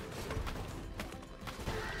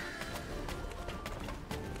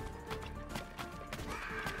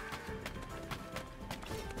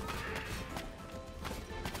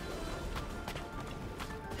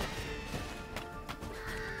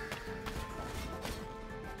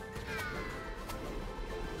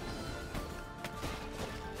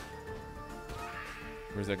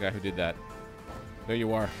 Where's that guy who did that? There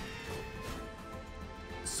you are.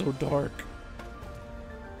 So dark.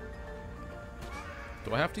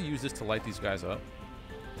 Do I have to use this to light these guys up?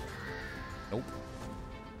 Nope.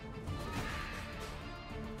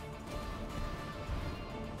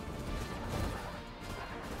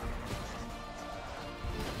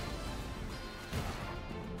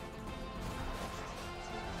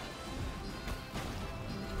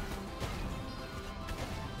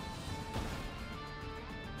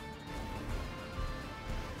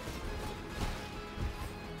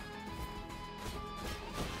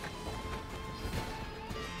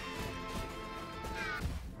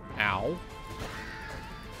 Ow.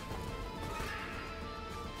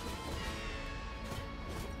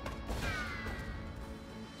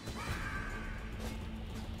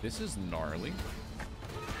 This is gnarly.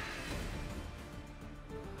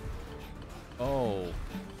 Oh,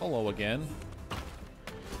 hello again.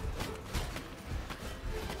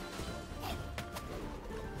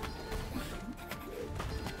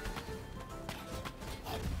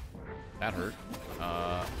 That hurt.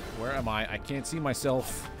 Where am I? I can't see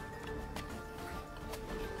myself.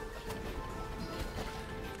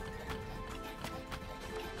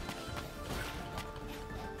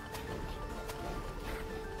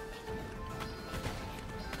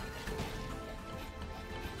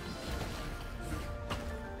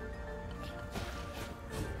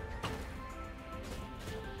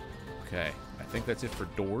 Okay, I think that's it for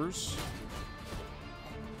doors.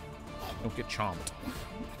 Don't get chomped.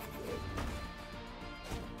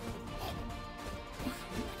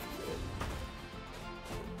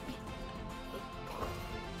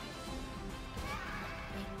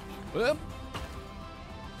 Whoop.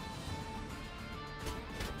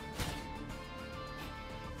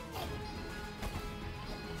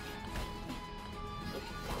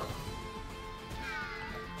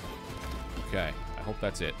 Okay, I hope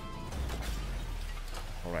that's it.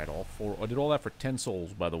 Alright, all four. I did all that for 10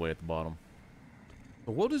 souls, by the way, at the bottom.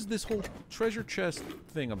 But what is this whole treasure chest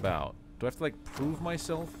thing about? Do I have to, like, prove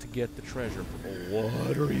myself to get the treasure?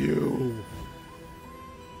 What are you?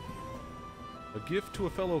 A gift to a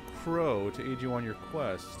fellow crow to aid you on your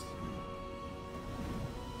quest.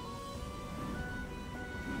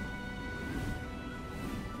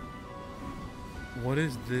 What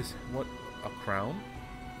is this? What? A crown?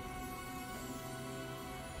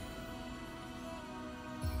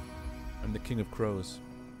 I'm the king of crows.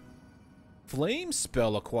 Flame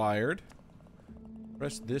spell acquired.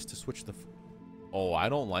 Press this to switch the... Oh, I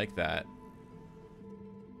don't like that.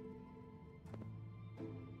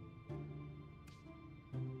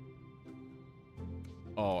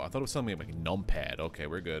 Oh, I thought it was something like a numpad. Okay,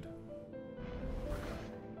 we're good.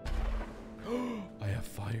 I have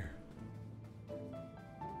fire.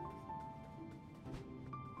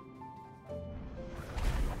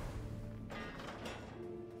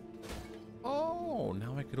 Oh,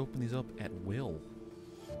 now I could open these up at will.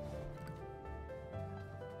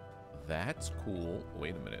 That's cool.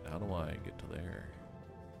 Wait a minute. How do I get to there?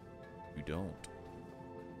 You don't.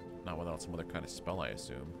 Not without some other kind of spell, I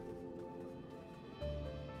assume.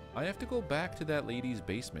 I have to go back to that lady's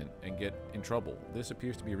basement and get in trouble. This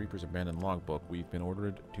appears to be a Reaper's abandoned logbook. We've been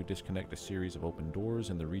ordered to disconnect a series of open doors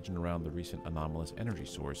in the region around the recent anomalous energy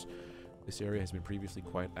source. This area has been previously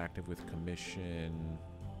quite active with Commission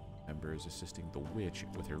members assisting the witch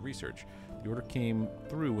with her research. The order came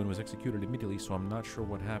through and was executed immediately, so I'm not sure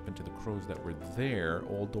what happened to the crows that were there.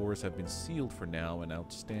 All doors have been sealed for now, and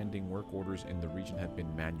outstanding work orders in the region have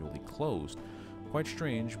been manually closed. Quite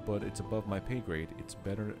strange, but it's above my pay grade. It's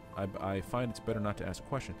better. I find it's better not to ask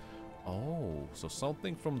questions. Oh, so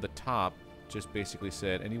something from the top just basically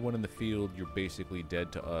said, anyone in the field, you're basically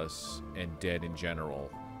dead to us and dead in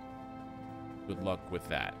general. Good luck with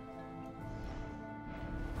that.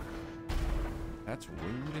 That's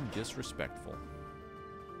rude and disrespectful.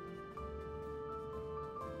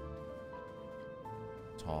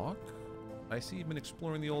 Talk? I see you've been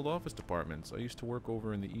exploring the old office departments. I used to work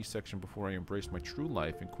over in the east section before I embraced my true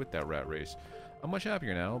life and quit that rat race. I'm much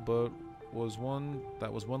happier now, but that was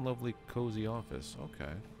one lovely cozy office.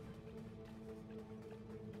 Okay.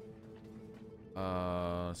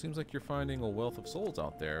 Seems like you're finding a wealth of souls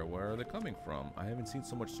out there. Where are they coming from? I haven't seen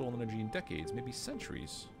so much soul energy in decades, maybe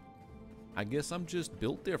centuries. I guess I'm just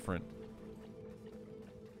built different.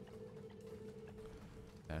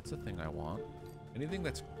 That's a thing I want. Anything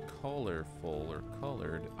that's colorful or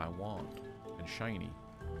colored, I want. And shiny.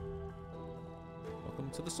 Welcome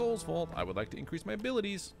to the Souls Vault. I would like to increase my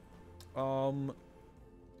abilities.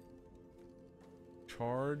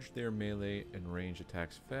 Charge their melee and range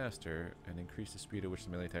attacks faster, and increase the speed at which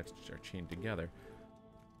the melee attacks are chained together.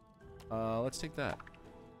 Let's take that.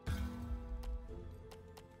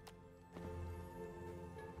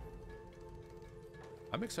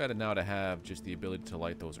 I'm excited now to have just the ability to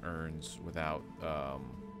light those urns without,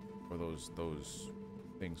 or those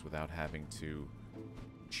things without having to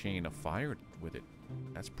chain a fire with it.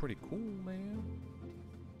 That's pretty cool, man.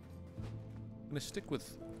 I'm gonna stick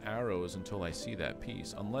with arrows until I see that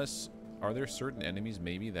piece. Unless, are there certain enemies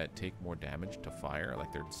maybe that take more damage to fire?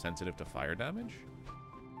 Like they're sensitive to fire damage?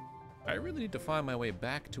 I really need to find my way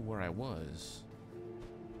back to where I was.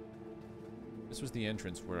 This was the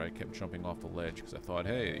entrance where I kept jumping off the ledge because I thought,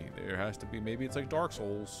 hey, there has to be, maybe it's like Dark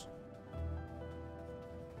Souls.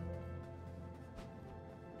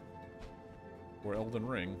 Or Elden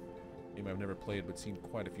Ring. A game I've never played but seen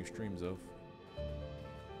quite a few streams of.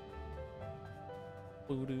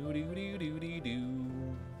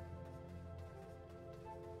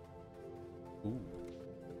 Ooh.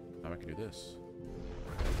 Now I can do this.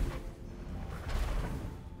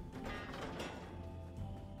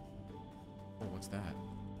 Oh, what's that?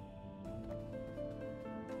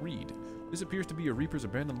 Read. This appears to be a Reaper's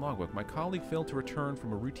abandoned logbook. My colleague failed to return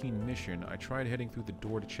from a routine mission. I tried heading through the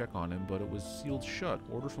door to check on him, but it was sealed shut.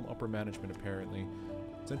 Orders from upper management, apparently.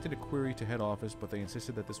 Sent in a query to head office, but they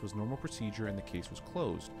insisted that this was normal procedure and the case was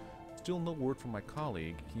closed. Still no word from my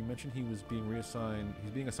colleague. He mentioned he was being reassigned.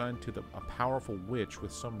 He's being assigned to a powerful witch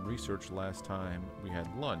with some research last time we had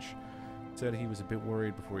lunch. Said he was a bit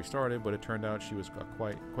worried before he started, but it turned out she was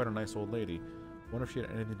quite a nice old lady. Wonder if she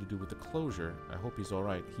had anything to do with the closure. I hope he's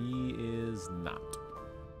alright. He is not.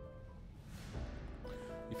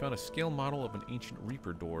 We found a scale model of an ancient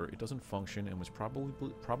Reaper door. It doesn't function and was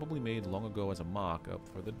probably made long ago as a mock-up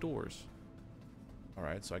for the doors.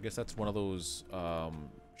 Alright, so I guess that's one of those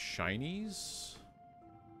shinies.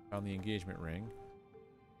 Found the engagement ring.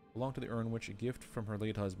 Belonged to the Urn Witch, a gift from her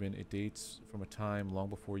late husband. It dates from a time long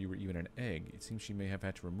before you were even an egg. It seems she may have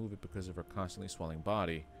had to remove it because of her constantly swelling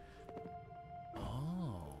body.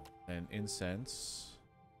 Oh. And incense.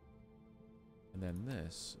 And then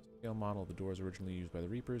this. Scale model of the doors originally used by the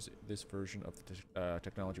Reapers. This version of the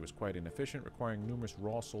technology was quite inefficient, requiring numerous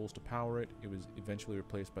raw souls to power it. It was eventually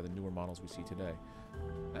replaced by the newer models we see today.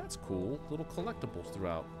 That's cool. Little collectibles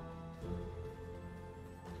throughout.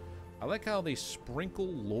 I like how they sprinkle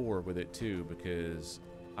lore with it too, because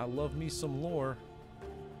I love me some lore.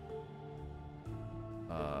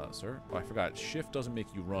 Sir? Oh, I forgot. Shift doesn't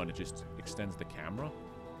make you run, it just extends the camera.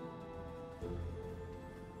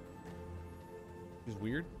 Which is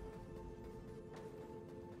weird.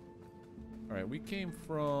 Alright, we came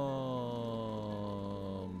from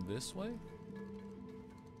this way?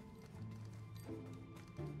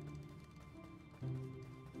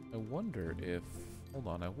 I wonder if... Hold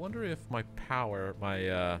on, I wonder if my power,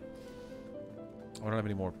 I don't have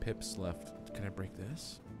any more pips left. Can I break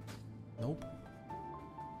this? Nope.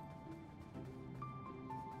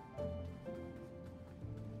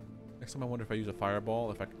 Next time I wonder if I use a fireball,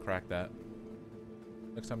 if I could crack that.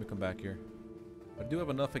 Next time we come back here. I do have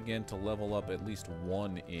enough again to level up at least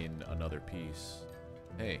one in another piece.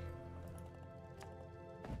 Hey.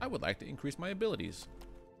 I would like to increase my abilities.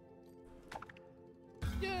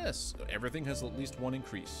 Yes! Everything has at least one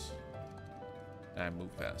increase. And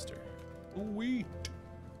move faster. Sweet!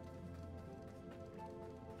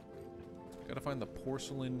 Gotta find the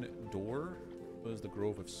porcelain door. What is the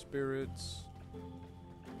Grove of Spirits?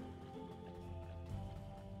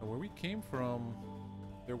 Where we came from,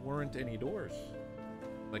 there weren't any doors.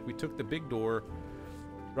 Like, we took the big door,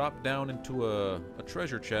 dropped down into a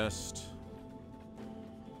treasure chest.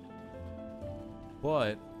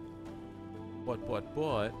 But...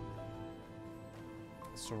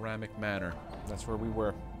 Ceramic Manor. That's where we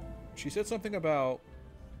were. She said something about...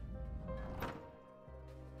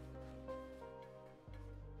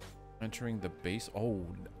 entering the base... Oh,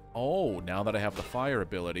 now that I have the fire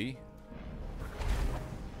ability...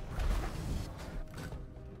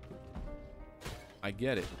 I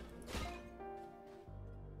get it.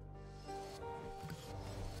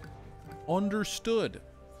 Understood.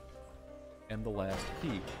 And the last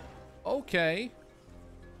peak. Okay.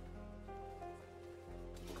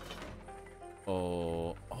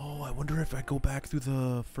 Oh, I wonder if I go back through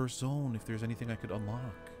the first zone, if there's anything I could unlock.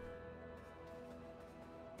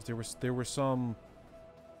 There were some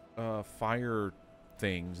fire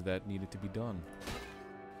things that needed to be done.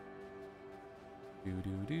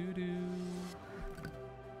 Do.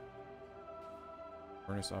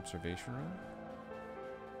 Furnace observation room.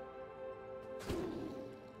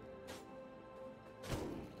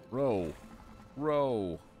 Row.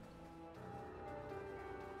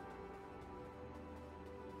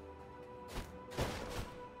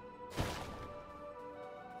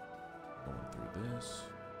 Going through this.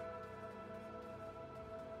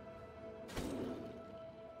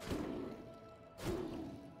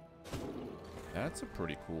 That's a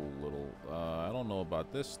pretty cool little... I don't know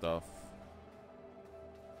about this stuff.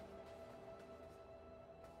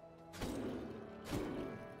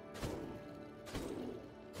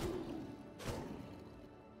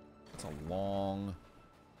 It's a long,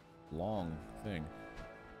 long thing.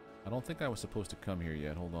 I don't think I was supposed to come here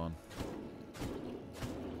yet. Hold on.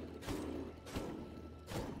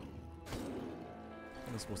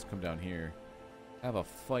 I was supposed to come down here. Have a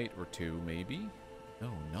fight or two, maybe?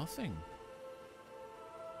 No, nothing.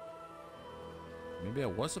 Maybe I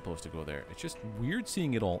was supposed to go there. It's just weird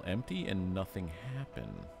seeing it all empty and nothing happen.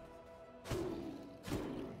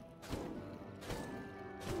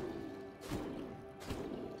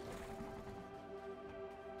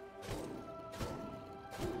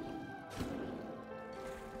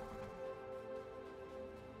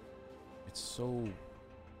 It's so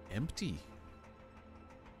empty.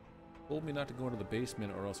 Told me not to go into the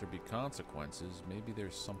basement or else there'd be consequences. Maybe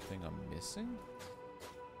there's something I'm missing?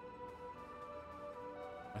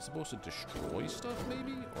 Am I supposed to destroy stuff,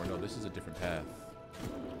 maybe? Or no, this is a different path.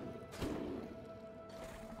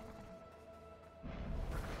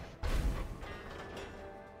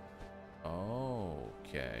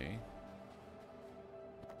 Okay.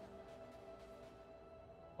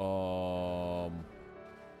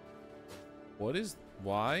 What is...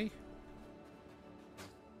 Why?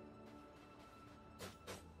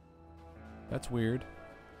 That's weird.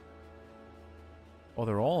 Oh,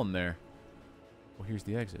 they're all in there. Well, here's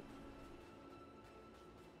the exit.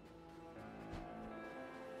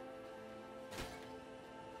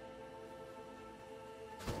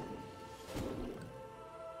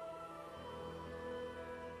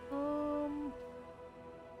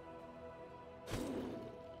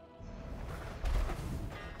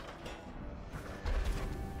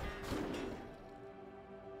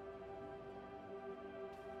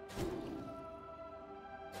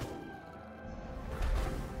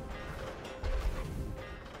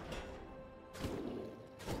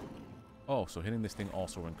 Oh, so hitting this thing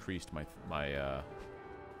also increased my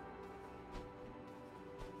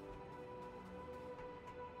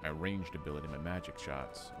ranged ability, my magic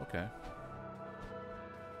shots. Okay.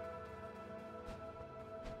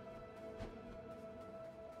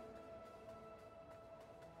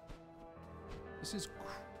 This is...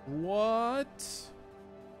 What?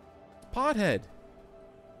 Pothead.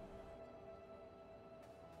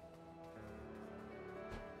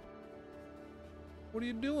 What are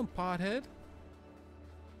you doing, pothead?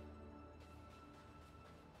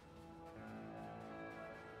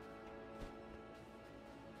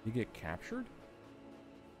 You get captured?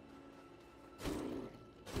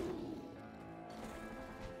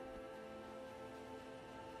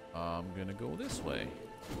 I'm gonna go this way.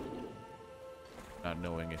 Not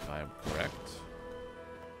knowing if I'm correct.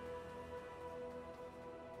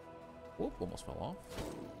 Whoop, almost fell off.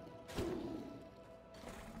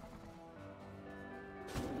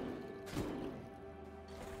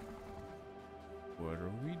 What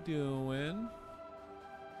are we doing?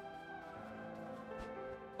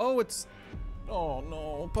 Oh, it's... Oh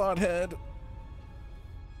no, pothead.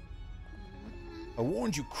 I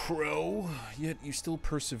warned you, Crow, yet you still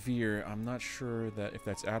persevere. I'm not sure that if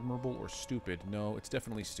that's admirable or stupid. No, it's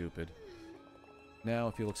definitely stupid. Now,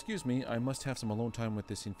 if you'll excuse me, I must have some alone time with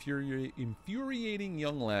this infuriating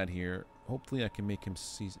young lad here. Hopefully I can make him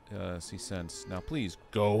see sense. Now, please,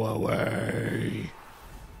 go away.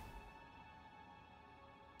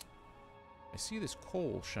 I see this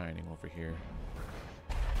coal shining over here.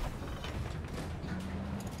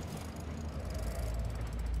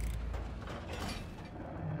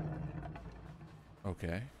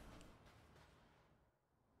 Okay.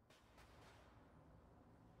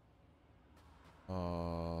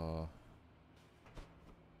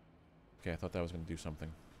 Okay, I thought that was going to do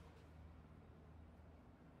something.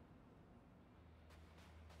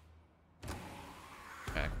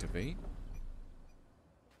 Activate.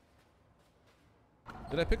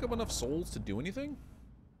 Did I pick up enough souls to do anything?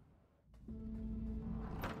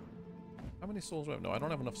 How many souls do I have? No, I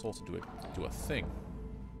don't have enough souls to do a thing.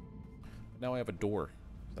 But now I have a door.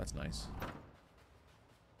 So that's nice.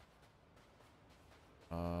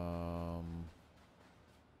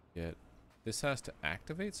 Yet this has to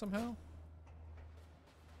activate somehow?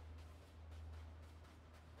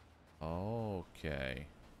 Okay.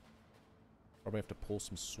 Probably have to pull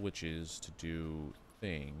some switches to do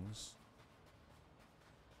things.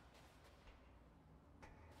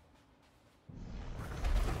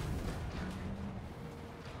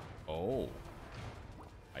 Oh.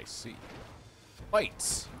 I see.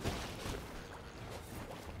 Fights!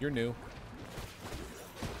 You're new.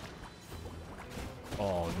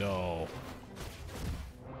 Oh no.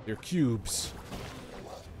 They're cubes.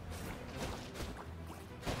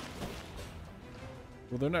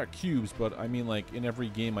 Well, they're not cubes, but I mean, like, in every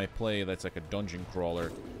game I play that's like a dungeon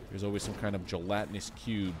crawler, there's always some kind of gelatinous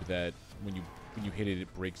cube that when you hit it,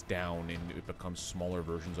 it breaks down and it becomes smaller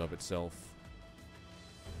versions of itself.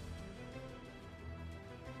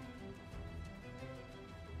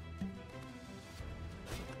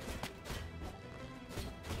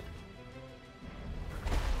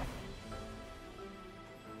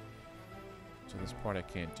 So this part I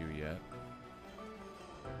can't do yet.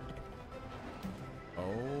 Oh,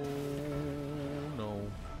 no.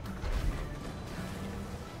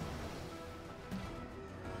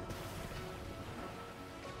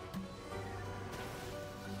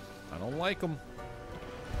 I don't like them.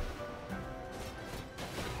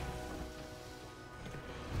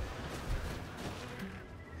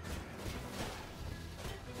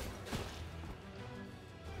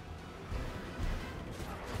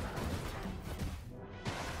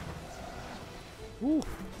 Woo.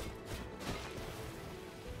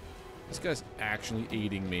 This guy's actually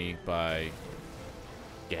aiding me by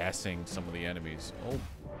gassing some of the enemies. Oh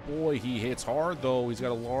boy, he hits hard though. He's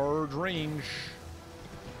got a large range.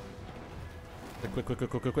 Quick, quick, quick,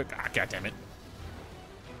 quick, quick, quick. Ah, goddammit.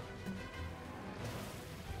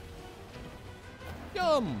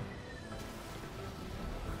 Yum!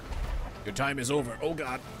 Your time is over. Oh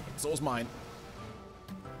god, so's mine.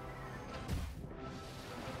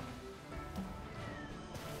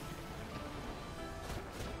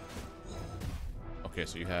 Okay,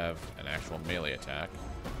 so you have an actual melee attack.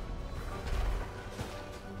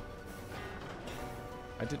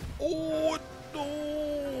 I did... Oh,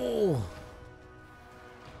 no!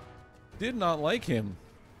 Did not like him.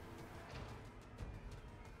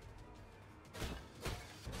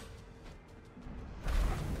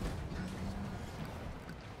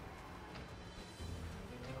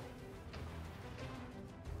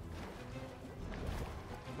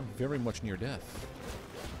 I'm very much near death.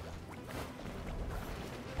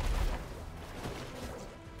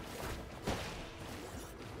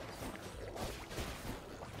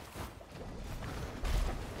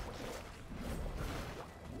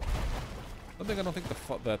 I don't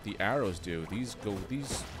think that the arrows do. These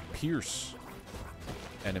pierce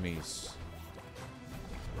enemies.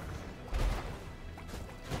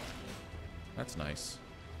 That's nice.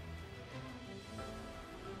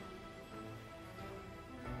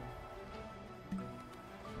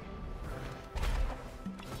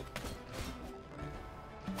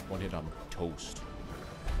 One hit, I'm toast.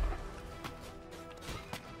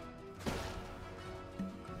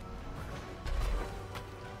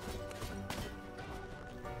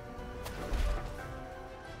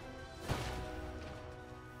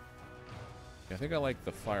 I think I like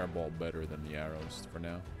the fireball better than the arrows for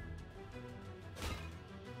now.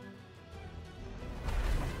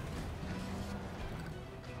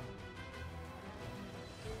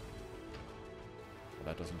 Well,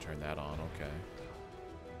 that doesn't turn that on, okay.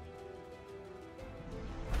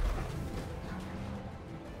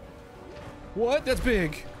 What? That's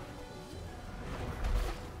big!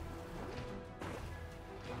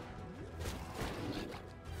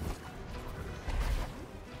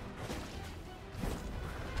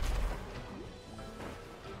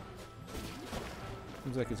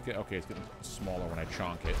 Seems like it's getting... Okay, it's getting smaller when I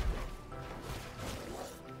chonk it.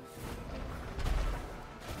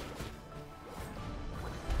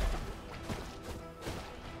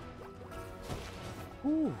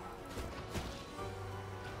 Whew.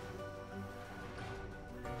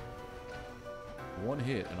 One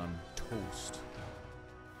hit and I'm toast.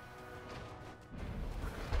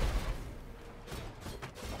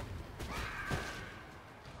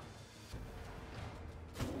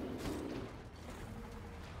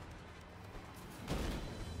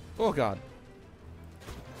 Oh god.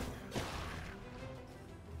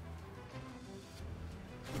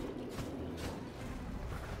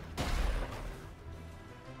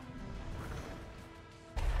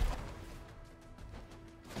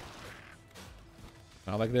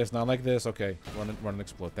 Not like this, not like this. Okay, run and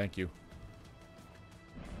explode. Thank you.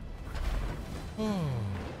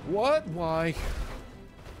 What? Why?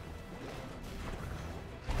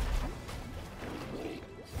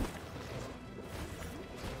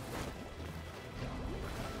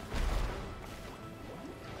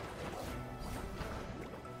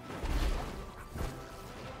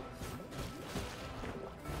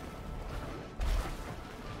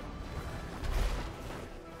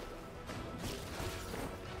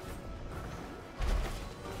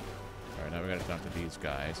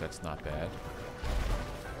 Guys, that's not bad.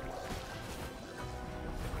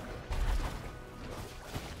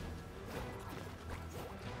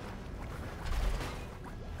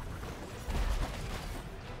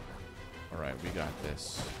 Alright, We got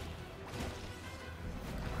this.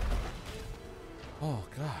 Oh,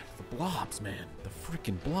 God. The blobs, man. The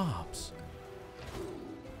freaking blobs.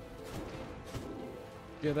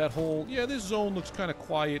 Yeah, that whole... Yeah, this zone looks kind of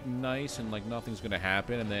quiet and nice and like nothing's going to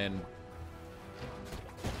happen. And then...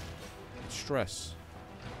 stress.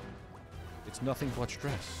 It's nothing but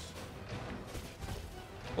stress.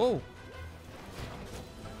 Oh!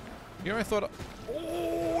 Here I thought...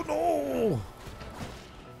 Oh, no!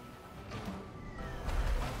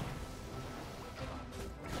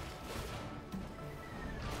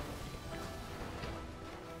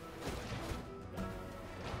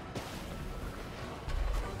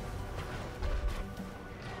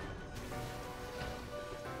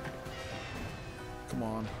 Come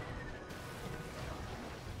on.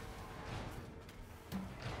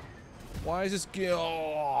 Why is this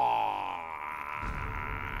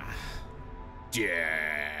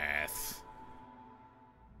death?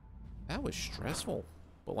 That was stressful,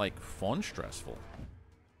 but like fun stressful.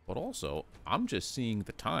 But also, I'm just seeing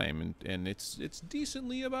the time, and it's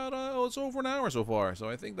decently about oh, it's over an hour so far. So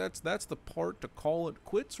I think that's the part to call it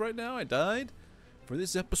quits right now. I died for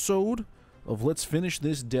this episode of Let's Finish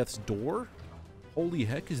This Death's Door. Holy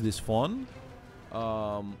heck, is this fun?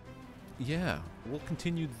 Yeah, we'll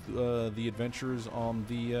continue the adventures on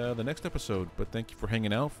the next episode. But thank you for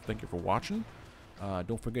hanging out. Thank you for watching.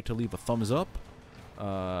 Don't forget to leave a thumbs up,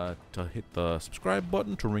 to hit the subscribe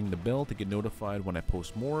button, to ring the bell to get notified when I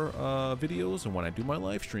post more videos and when I do my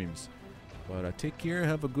live streams. But take care,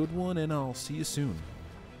 have a good one, and I'll see you soon.